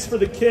prays for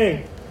the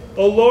king.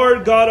 O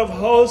Lord, God of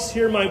hosts,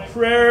 hear my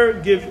prayer,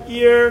 give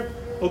ear.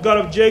 O God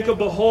of Jacob,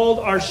 behold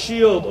our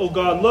shield. O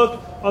God,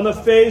 look on the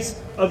face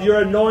of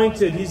your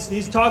anointed.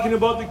 He's talking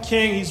about the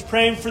king. He's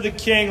praying for the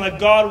king. Like,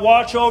 God,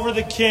 watch over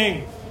the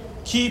king.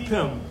 Keep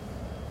him.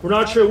 We're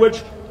not sure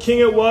which king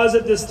it was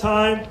at this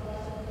time.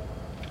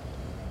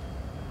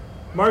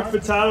 Mark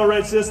Furtado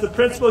writes this: the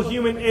principal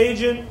human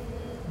agent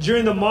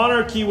during the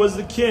monarchy was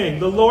the king,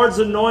 the Lord's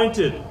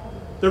anointed,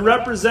 the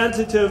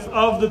representative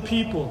of the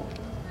people.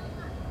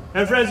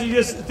 And friends, you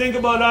just think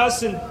about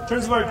us in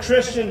terms of our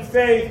Christian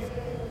faith.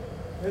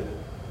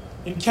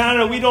 In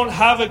Canada, we don't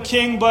have a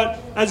king, but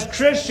as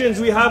Christians,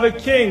 we have a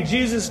king,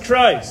 Jesus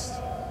Christ.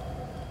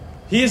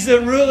 He is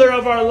the ruler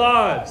of our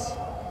lives.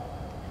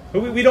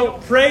 We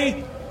don't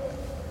pray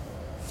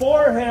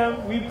for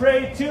him, we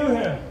pray to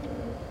him.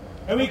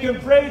 And we can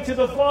pray to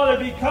the Father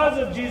because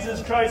of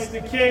Jesus Christ, the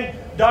King,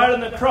 died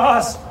on the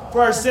cross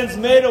for our sins,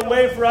 made a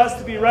way for us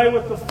to be right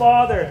with the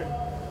Father.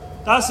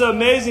 That's the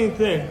amazing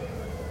thing.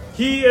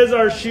 He is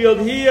our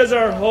shield. He is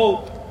our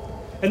hope.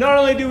 And not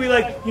only do we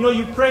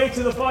you pray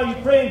to the Father, you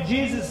pray in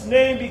Jesus'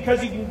 name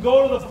because you can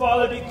go to the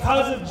Father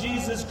because of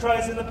Jesus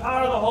Christ and the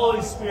power of the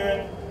Holy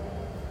Spirit.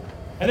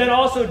 And then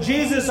also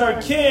Jesus,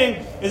 our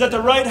King, is at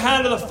the right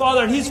hand of the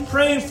Father, and he's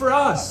praying for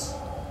us.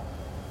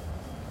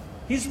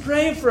 He's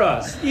praying for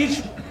us, each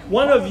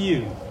one of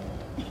you,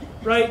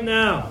 right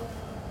now.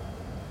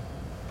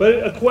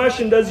 But a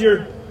question, does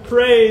your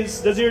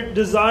praise, does your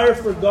desire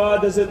for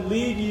God, does it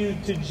lead you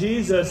to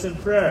Jesus in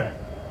prayer?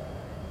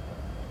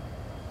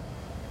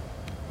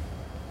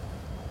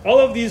 All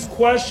of these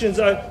questions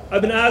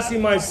I've been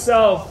asking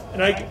myself,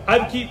 and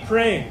I keep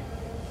praying,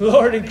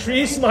 Lord,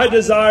 increase my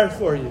desire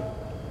for you.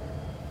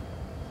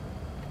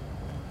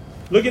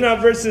 Looking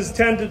at verses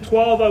 10 to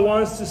 12, I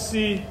want us to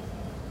see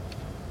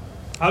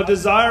how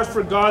desire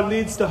for God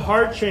leads to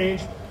heart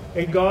change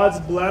and God's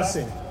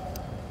blessing.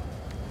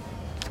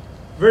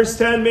 Verse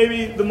 10,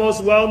 maybe the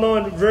most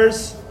well-known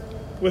verse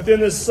within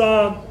this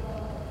psalm.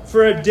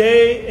 For a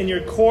day in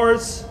your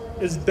courts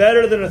is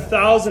better than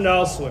 1,000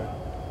 elsewhere.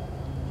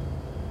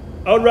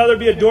 I would rather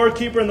be a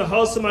doorkeeper in the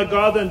house of my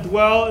God than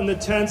dwell in the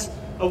tents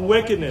of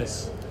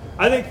wickedness.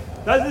 I think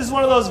this is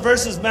one of those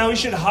verses, man, we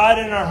should hide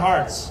in our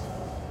hearts.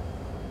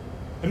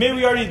 And maybe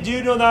we already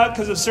do know that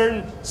because of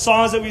certain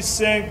songs that we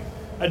sing.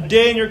 A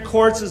day in your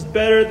courts is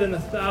better than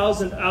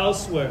 1,000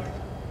 elsewhere.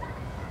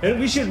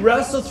 And we should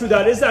wrestle through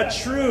that. Is that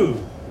true?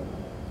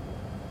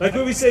 Like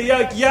when we say,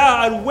 yeah,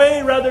 I'd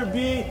way rather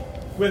be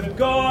with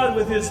God,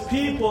 with his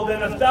people,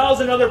 than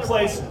 1,000 other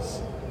places.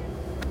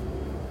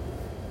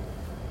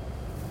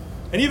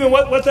 And even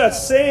what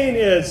that's saying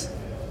is,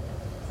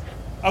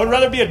 I would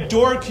rather be a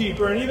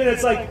doorkeeper. And even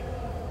it's like,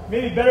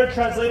 maybe better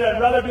translated, I'd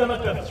rather be on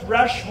the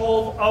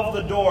threshold of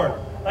the door.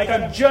 Like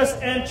I'm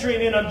just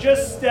entering in, I'm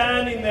just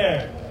standing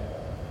there.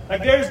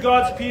 Like there's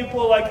God's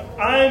people, like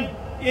I'm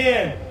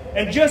in.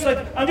 And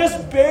I'm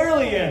just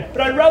barely in.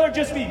 But I'd rather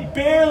just be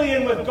barely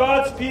in with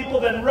God's people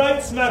than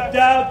right smack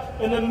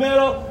dab in the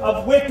middle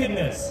of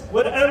wickedness.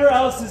 Whatever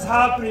else is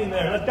happening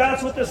there. Like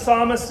that's what the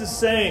psalmist is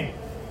saying.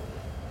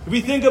 If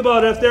we think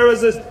about it, if there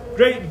was this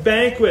great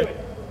banquet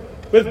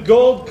with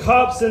gold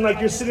cups and like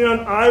you're sitting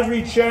on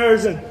ivory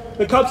chairs and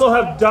the cups all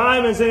have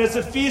diamonds and it's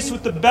a feast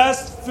with the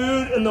best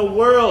food in the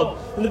world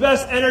and the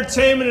best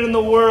entertainment in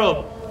the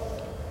world.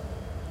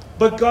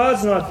 But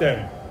God's not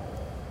there.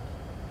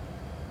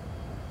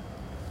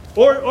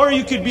 Or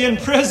you could be in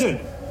prison.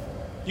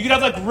 You could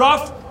have like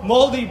rough,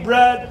 moldy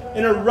bread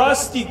in a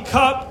rusty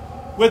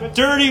cup with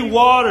dirty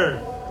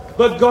water.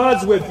 But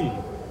God's with you.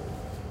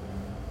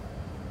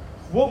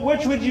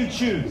 Which would you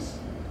choose?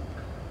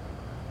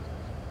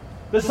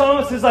 The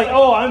psalmist is like,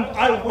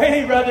 I'd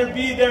way rather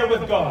be there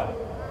with God.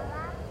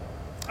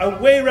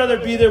 I'd way rather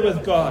be there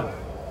with God.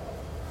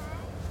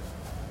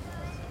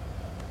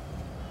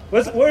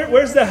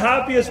 Where's the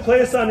happiest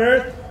place on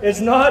earth?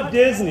 It's not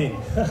Disney.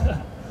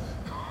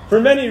 For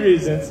many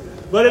reasons.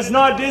 But it's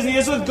not Disney.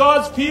 It's with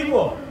God's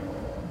people.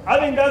 I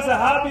think that's the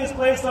happiest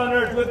place on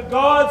earth, with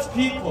God's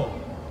people.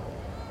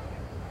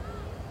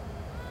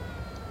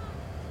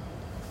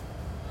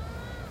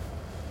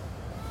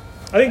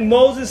 I think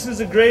Moses is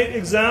a great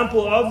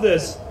example of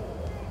this.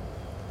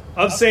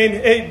 Of saying,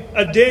 hey,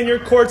 a day in your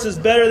courts is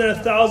better than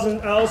 1,000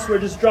 elsewhere.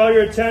 Just draw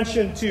your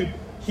attention to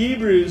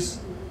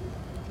Hebrews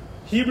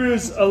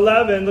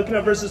 11, looking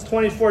at verses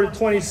 24 to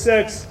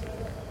 26.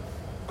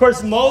 Of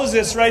course,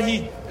 Moses, right,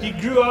 he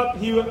grew up,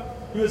 he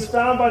was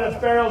found by the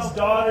Pharaoh's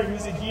daughter, he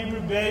was a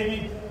Hebrew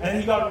baby, and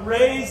he got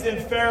raised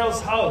in Pharaoh's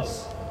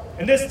house.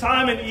 And this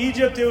time in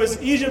Egypt,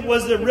 Egypt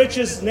was the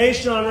richest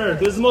nation on earth.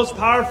 It was the most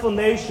powerful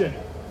nation.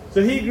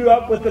 So he grew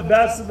up with the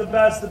best of the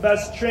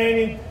best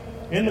training,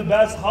 in the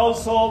best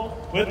household,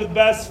 with the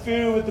best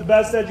food, with the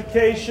best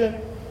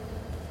education.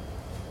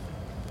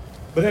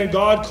 But then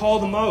God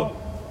called him out.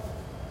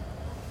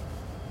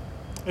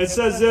 It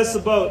says this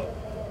about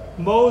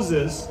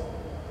Moses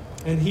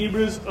in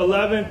Hebrews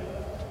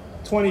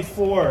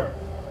 11:24.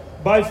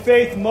 By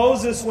faith,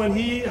 Moses, when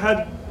he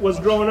was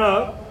grown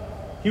up,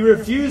 he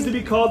refused to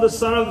be called the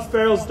son of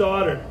Pharaoh's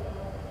daughter,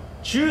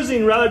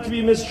 choosing rather to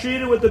be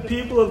mistreated with the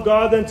people of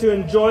God than to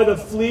enjoy the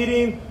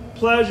fleeting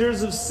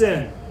pleasures of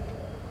sin.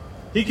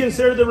 He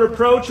considered the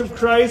reproach of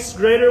Christ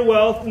greater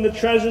wealth than the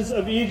treasures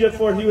of Egypt,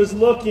 for he was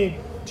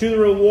looking to the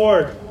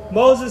reward.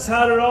 Moses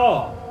had it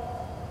all.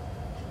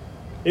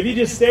 If he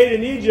just stayed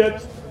in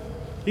Egypt,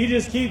 he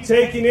just keep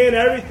taking in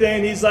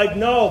everything. He's like,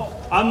 no,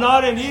 I'm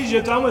not in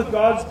Egypt. I'm with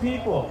God's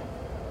people.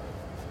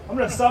 I'm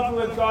going to suffer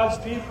with God's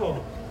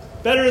people.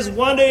 Better is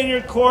one day in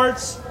your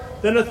courts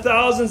than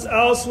 1,000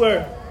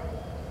 elsewhere.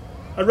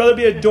 I'd rather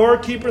be a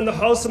doorkeeper in the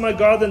house of my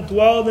God than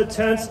dwell in the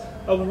tents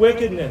of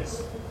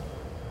wickedness.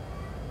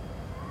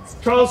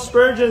 Charles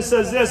Spurgeon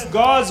says this: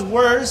 God's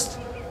worst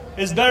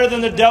is better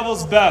than the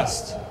devil's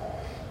best.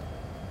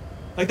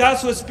 Like,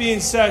 that's what's being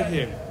said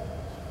here.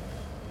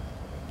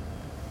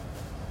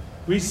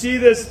 We see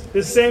this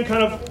same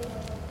kind of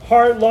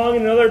heart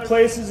longing in other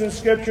places in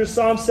Scripture.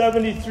 Psalm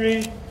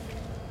 73,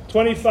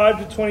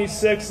 25 to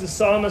 26, the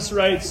psalmist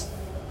writes,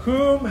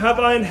 "Whom have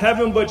I in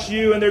heaven but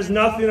you, and there's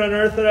nothing on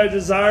earth that I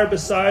desire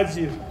besides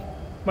you.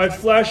 My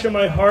flesh and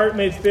my heart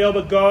may fail,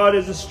 but God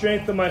is the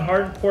strength of my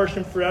heart and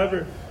portion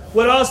forever."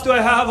 What else do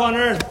I have on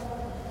earth?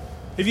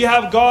 If you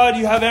have God,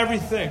 you have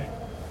everything.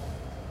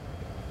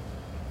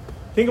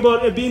 Think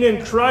about it being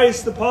in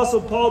Christ. The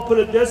Apostle Paul put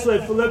it this way,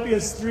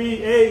 Philippians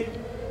 3:8.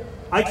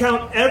 "I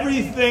count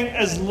everything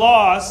as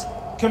loss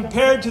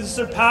compared to the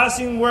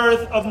surpassing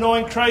worth of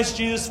knowing Christ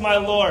Jesus my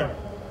Lord."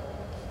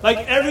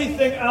 Like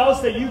everything else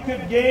that you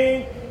could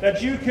gain,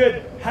 that you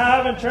could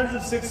have in terms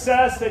of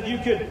success, that you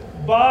could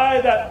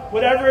buy, that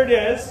whatever it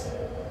is,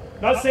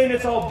 not saying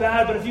it's all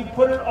bad, but if you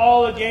put it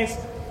all against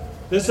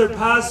the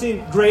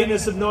surpassing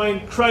greatness of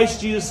knowing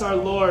Christ Jesus our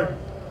Lord,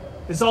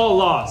 it's all a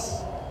loss.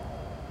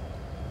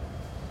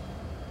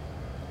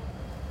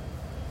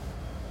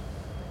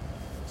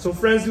 So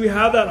friends, do we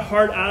have that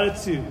heart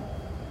attitude?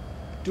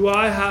 Do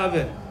I have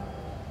it?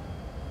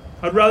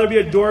 I'd rather be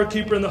a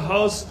doorkeeper in the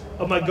house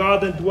of my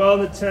God than dwell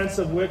in the tents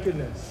of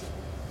wickedness.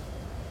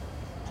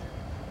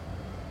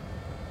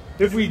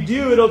 If we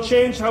do, it'll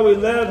change how we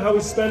live, how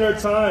we spend our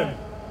time,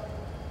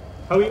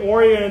 how we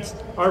orient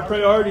our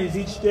priorities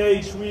each day,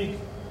 each week.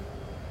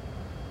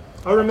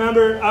 I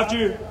remember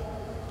after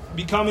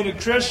becoming a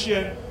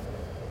Christian,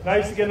 I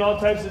used to get in all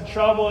types of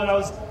trouble, and I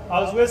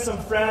was with some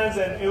friends,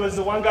 and it was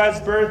the one guy's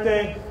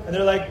birthday, and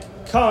they're like,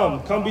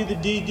 come be the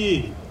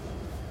DD.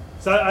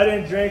 So I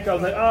didn't drink. I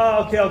was like,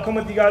 oh, okay, I'll come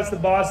with you guys to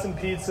Boston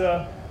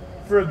Pizza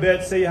for a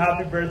bit, say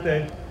happy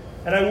birthday.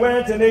 And I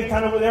went, and they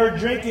were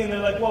drinking, and they're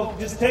like, well,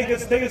 just take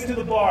us to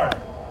the bar.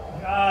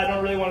 Like, I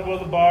don't really want to go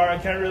to the bar. I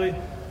can't really,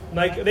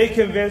 they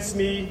convinced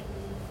me,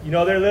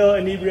 they're a little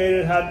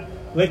inebriated, had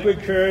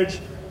liquid courage,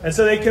 and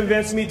so they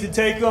convinced me to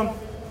take them.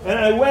 And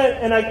I went,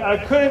 and I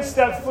couldn't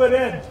step foot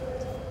in.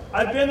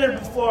 I'd been there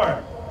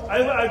before.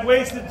 I'd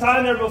wasted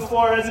time there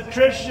before as a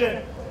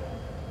Christian.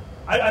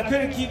 I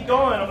couldn't keep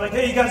going. I was like,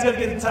 hey, you guys got to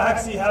get a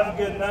taxi. Have a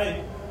good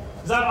night.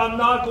 Because I'm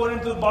not going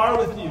into the bar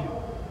with you.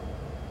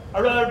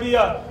 I'd rather be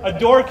a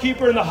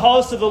doorkeeper in the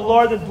house of the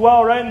Lord than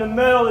dwell right in the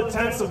middle of the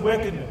tents of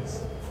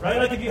wickedness. Right?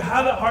 Like, if you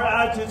have that heart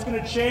attitude, it's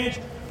going to change.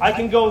 I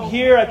can go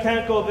here. I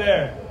can't go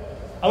there.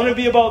 I want to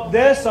be about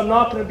this. I'm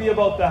not going to be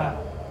about that.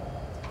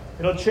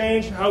 It'll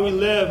change how we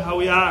live, how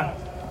we act.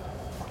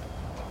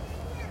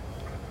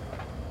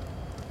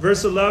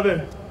 Verse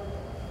 11.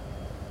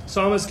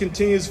 Psalmist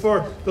continues,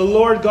 "For the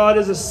Lord God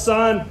is a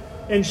sun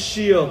and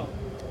shield."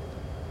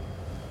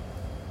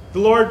 The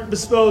Lord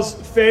bestows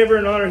favor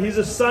and honor. He's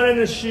a sun and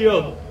a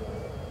shield.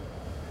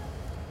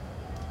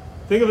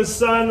 Think of the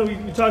sun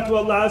we talked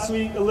about last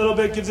week a little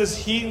bit. Gives us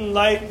heat and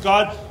light.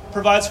 God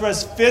provides for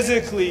us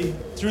physically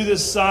through the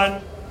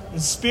sun,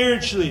 and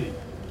spiritually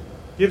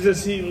gives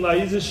us heat and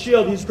light. He's a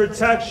shield. He's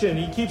protection.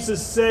 He keeps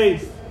us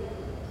safe.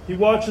 He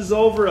watches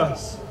over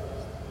us.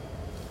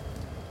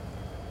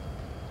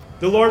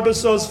 The Lord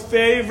bestows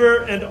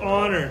favor and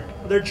honor.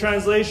 Other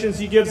translations,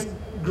 He gives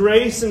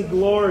grace and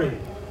glory.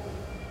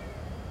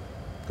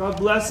 God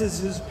blesses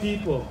His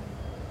people.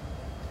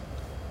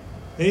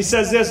 And He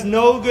says this,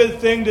 "No good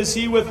thing does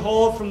He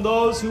withhold from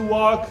those who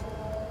walk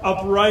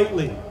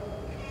uprightly,"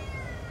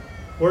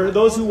 or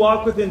those who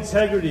walk with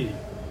integrity.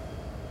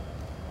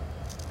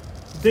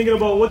 Thinking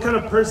about what kind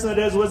of person that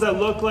is, what does that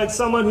look like?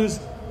 Someone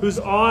who's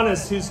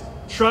honest, who's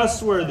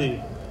trustworthy,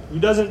 who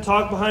doesn't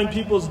talk behind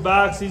people's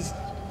backs. He's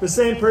the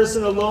same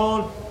person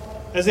alone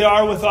as they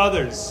are with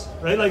others,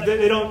 right? Like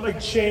they don't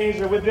change.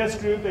 They're with this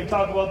group, they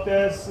talk about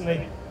this, and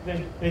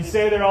they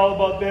say they're all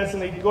about this,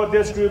 and they go with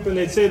this group and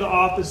they say the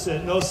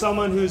opposite. No,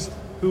 someone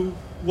who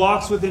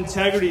walks with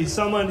integrity,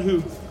 someone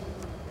who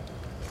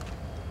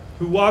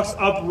walks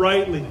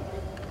uprightly.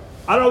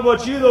 I don't know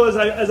about you though,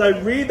 as I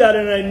read that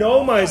and I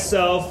know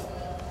myself,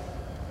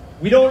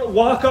 we don't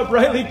walk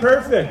uprightly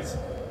perfect.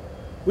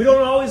 We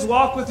don't always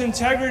walk with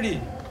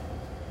integrity.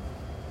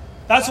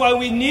 That's why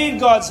we need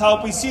God's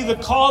help. We see the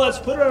call that's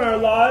put on our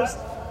lives.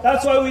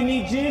 That's why we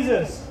need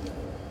Jesus.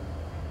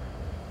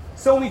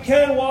 So we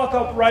can walk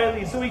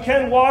uprightly. So we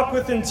can walk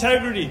with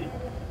integrity.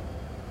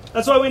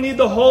 That's why we need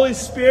the Holy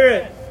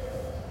Spirit.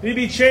 We need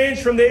to be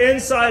changed from the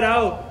inside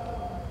out.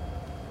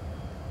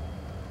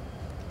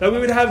 That we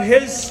would have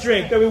His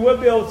strength. That we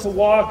would be able to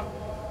walk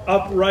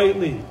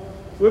uprightly.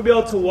 We would be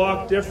able to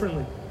walk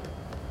differently.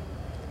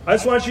 I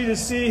just want you to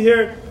see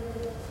here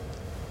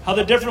how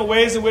the different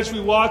ways in which we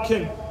walk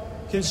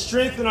can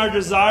strengthen our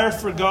desire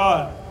for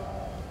God.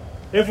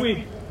 If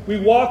we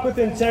walk with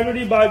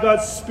integrity by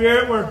God's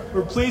Spirit,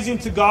 we're pleasing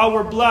to God,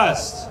 we're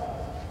blessed.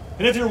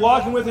 And if you're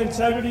walking with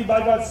integrity by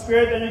God's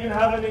Spirit, then you're going to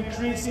have an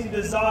increasing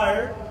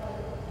desire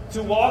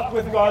to walk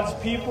with God's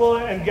people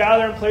and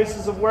gather in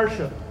places of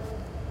worship.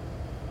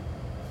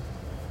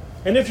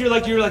 And if you're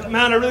like,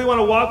 man, I really want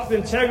to walk with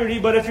integrity,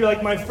 but if you're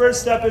like, my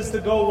first step is to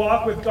go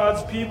walk with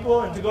God's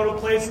people and to go to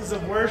places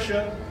of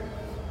worship,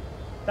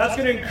 that's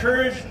going to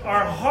encourage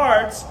our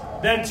hearts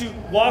then to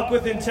walk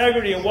with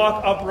integrity and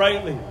walk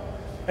uprightly.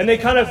 And they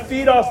kind of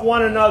feed off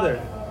one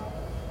another.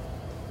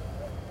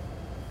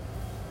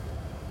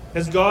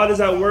 As God is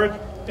at work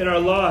in our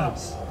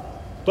lives.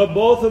 But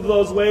both of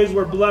those ways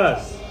we're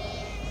blessed.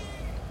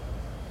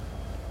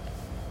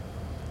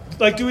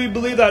 Like, do we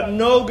believe that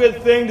no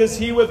good thing does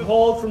He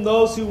withhold from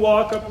those who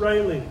walk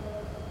uprightly?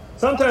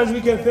 Sometimes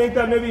we can think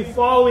that maybe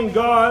following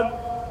God,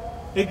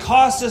 it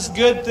costs us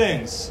good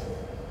things.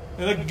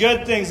 And the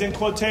good things in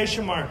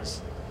quotation marks.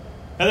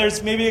 And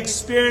there's maybe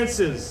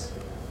experiences.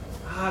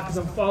 Because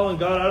I'm following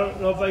God, I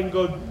don't know if I can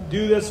go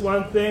do this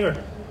one thing.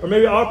 Or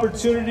maybe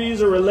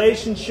opportunities or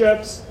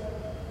relationships.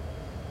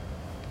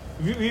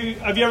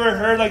 Have you ever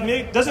heard,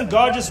 like, doesn't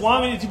God just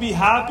want me to be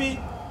happy?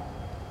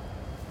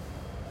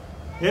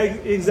 Yeah,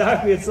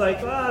 exactly. It's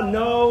like,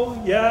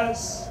 no,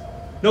 yes.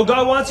 No,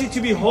 God wants you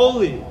to be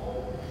holy.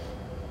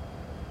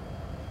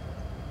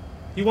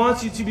 He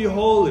wants you to be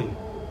holy.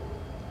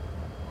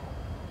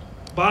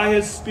 By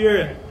His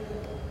Spirit.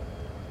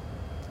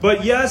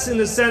 But yes, in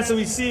the sense that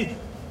we see,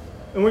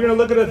 and we're going to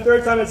look at it a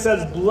third time, it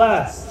says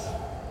blessed.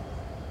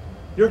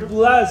 You're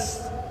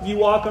blessed if you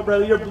walk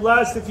uprightly. You're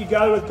blessed if you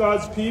gather with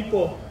God's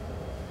people.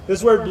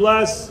 This word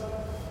blessed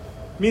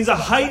means a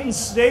heightened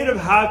state of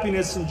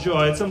happiness and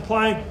joy. It's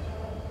implying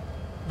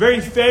very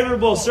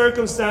favorable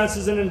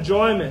circumstances and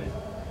enjoyment.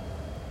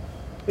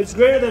 It's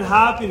greater than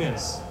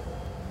happiness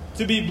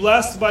to be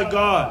blessed by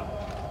God.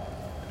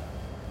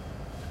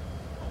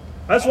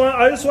 I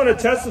just want to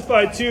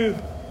testify too.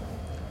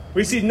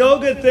 We see no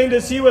good thing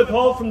does He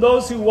withhold from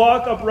those who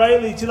walk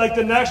uprightly, to like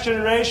the next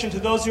generation, to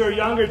those who are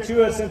younger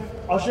to us. And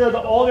I'm sure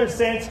the older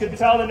saints could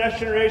tell the next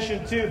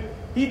generation too.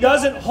 He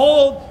doesn't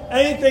hold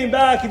anything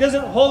back. He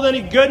doesn't hold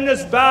any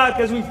goodness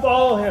back as we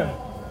follow Him.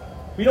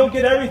 We don't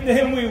get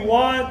everything we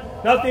want.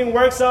 Nothing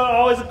works out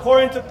always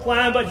according to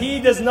plan. But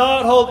He does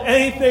not hold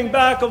anything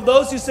back. Of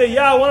those who say,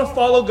 yeah, I want to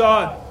follow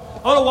God.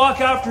 I want to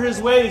walk after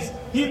His ways.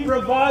 He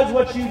provides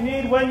what you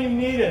need when you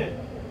need it.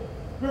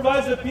 He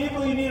provides the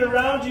people you need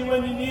around you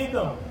when you need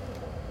them.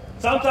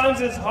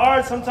 Sometimes it's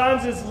hard.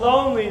 Sometimes it's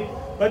lonely.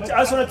 But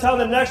I just want to tell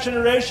the next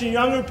generation,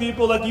 younger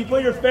people, that you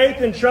put your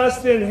faith and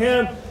trust in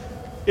Him.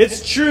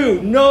 It's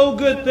true. No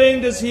good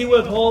thing does He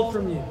withhold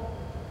from you.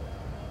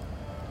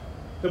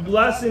 The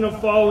blessing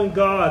of following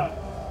God.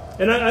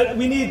 And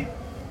we need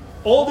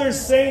older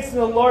saints in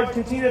the Lord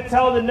continue to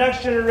tell the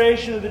next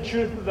generation of the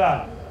truth of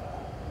that.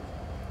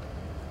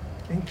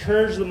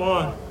 Encourage them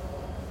on.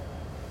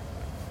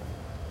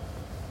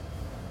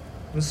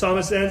 The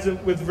psalmist ends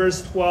with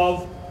verse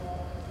 12.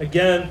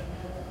 Again,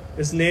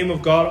 this name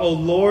of God, O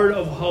Lord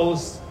of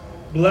hosts,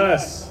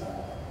 bless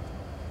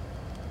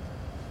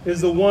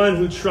is the one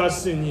who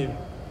trusts in you.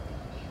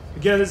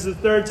 Again, this is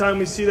the third time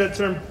we see that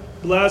term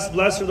blessed.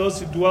 Blessed are those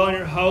who dwell in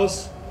your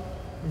house.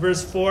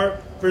 Verse 4.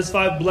 Verse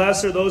 5,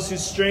 blessed are those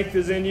whose strength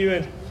is in you.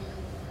 And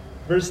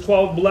verse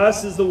 12,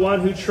 blessed is the one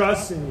who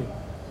trusts in you.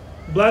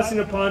 Blessing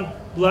upon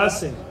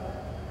blessing.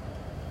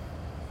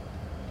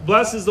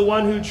 Blessed is the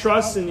one who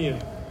trusts in you.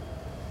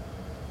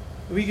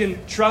 We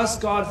can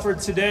trust God for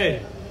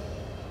today.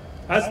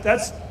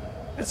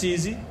 That's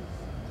easy.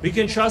 We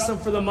can trust Him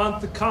for the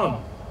month to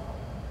come.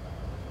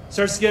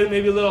 Starts to get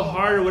maybe a little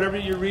harder, whatever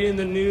you're reading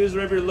the news,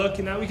 whatever you're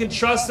looking at. We can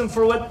trust Him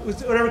for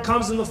whatever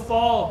comes in the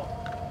fall.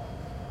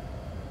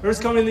 Whatever's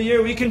coming in the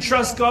year, we can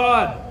trust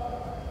God.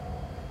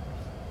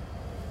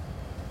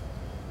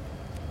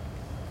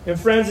 And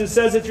friends, it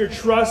says if you're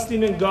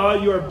trusting in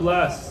God, you are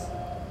blessed.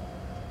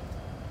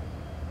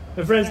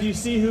 And friends, do you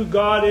see who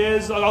God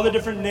is? All the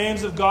different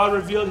names of God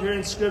revealed here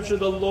in Scripture.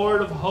 The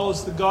Lord of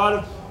hosts, the God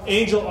of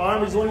angel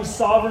armies, the one who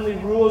sovereignly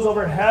rules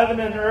over heaven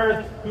and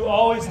earth, who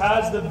always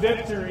has the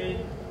victory.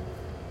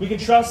 We can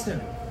trust Him.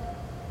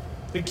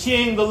 The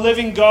King, the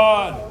living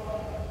God.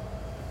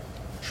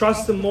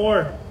 Trust Him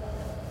more.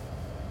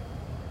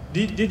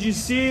 Did you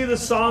see the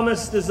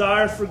psalmist's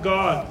desire for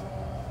God?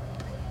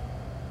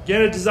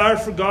 Again, a desire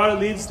for God,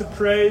 it leads to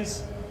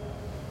praise.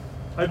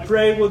 I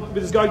pray,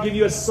 does God give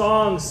you a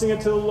song? Sing it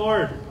to the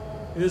Lord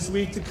in this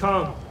week to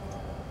come.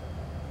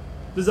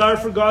 Desire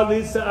for God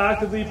leads to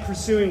actively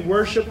pursuing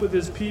worship with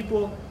His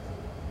people.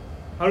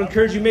 I would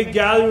encourage you, make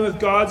gathering with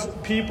God's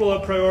people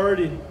a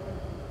priority.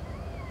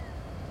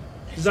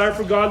 Desire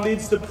for God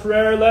leads to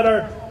prayer. Let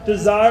our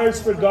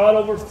desires for God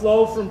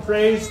overflow from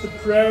praise to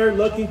prayer,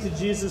 looking to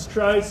Jesus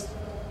Christ.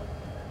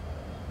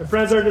 And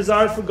friends, our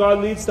desire for God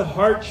leads to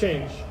heart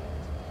change.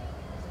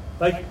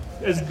 Like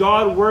as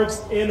God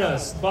works in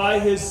us by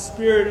His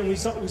Spirit and we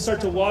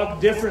start to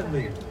walk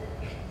differently.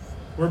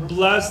 We're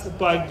blessed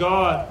by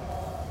God.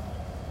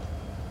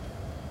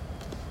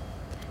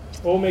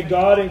 Oh, may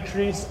God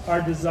increase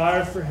our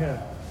desire for Him.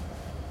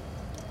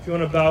 If you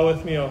want to bow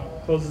with me, I'll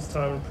close this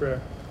time in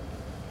prayer.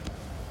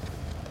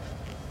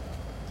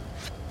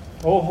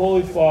 Oh,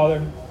 Holy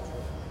Father,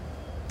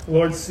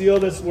 Lord, seal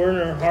this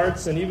word in our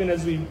hearts, and even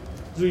as we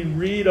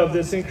read of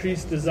this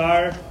increased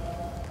desire,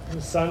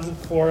 the sons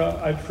of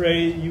Korah. I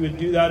pray you would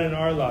do that in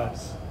our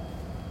lives.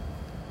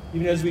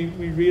 Even as we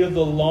read of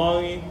the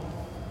longing,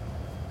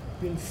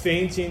 even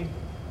fainting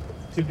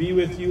to be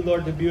with you,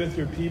 Lord, to be with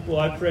your people,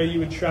 I pray you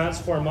would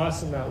transform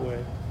us in that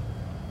way.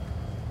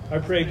 I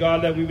pray,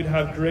 God, that we would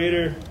have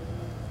greater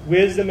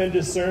wisdom and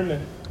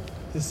discernment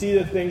to see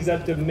the things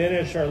that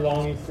diminish our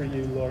longing for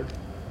you, Lord.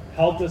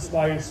 Help us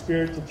by your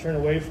Spirit to turn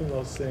away from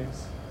those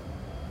things.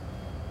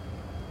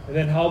 And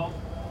then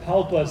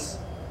help us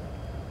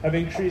have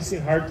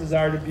increasing heart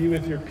desire to be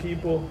with your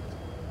people,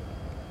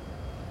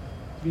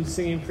 to be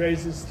singing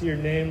praises to your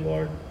name,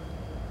 Lord.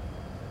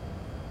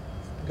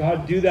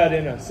 God, do that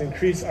in us.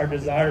 Increase our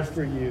desire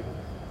for you.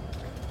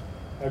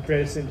 I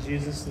pray this in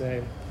Jesus'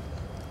 name.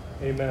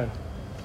 Amen.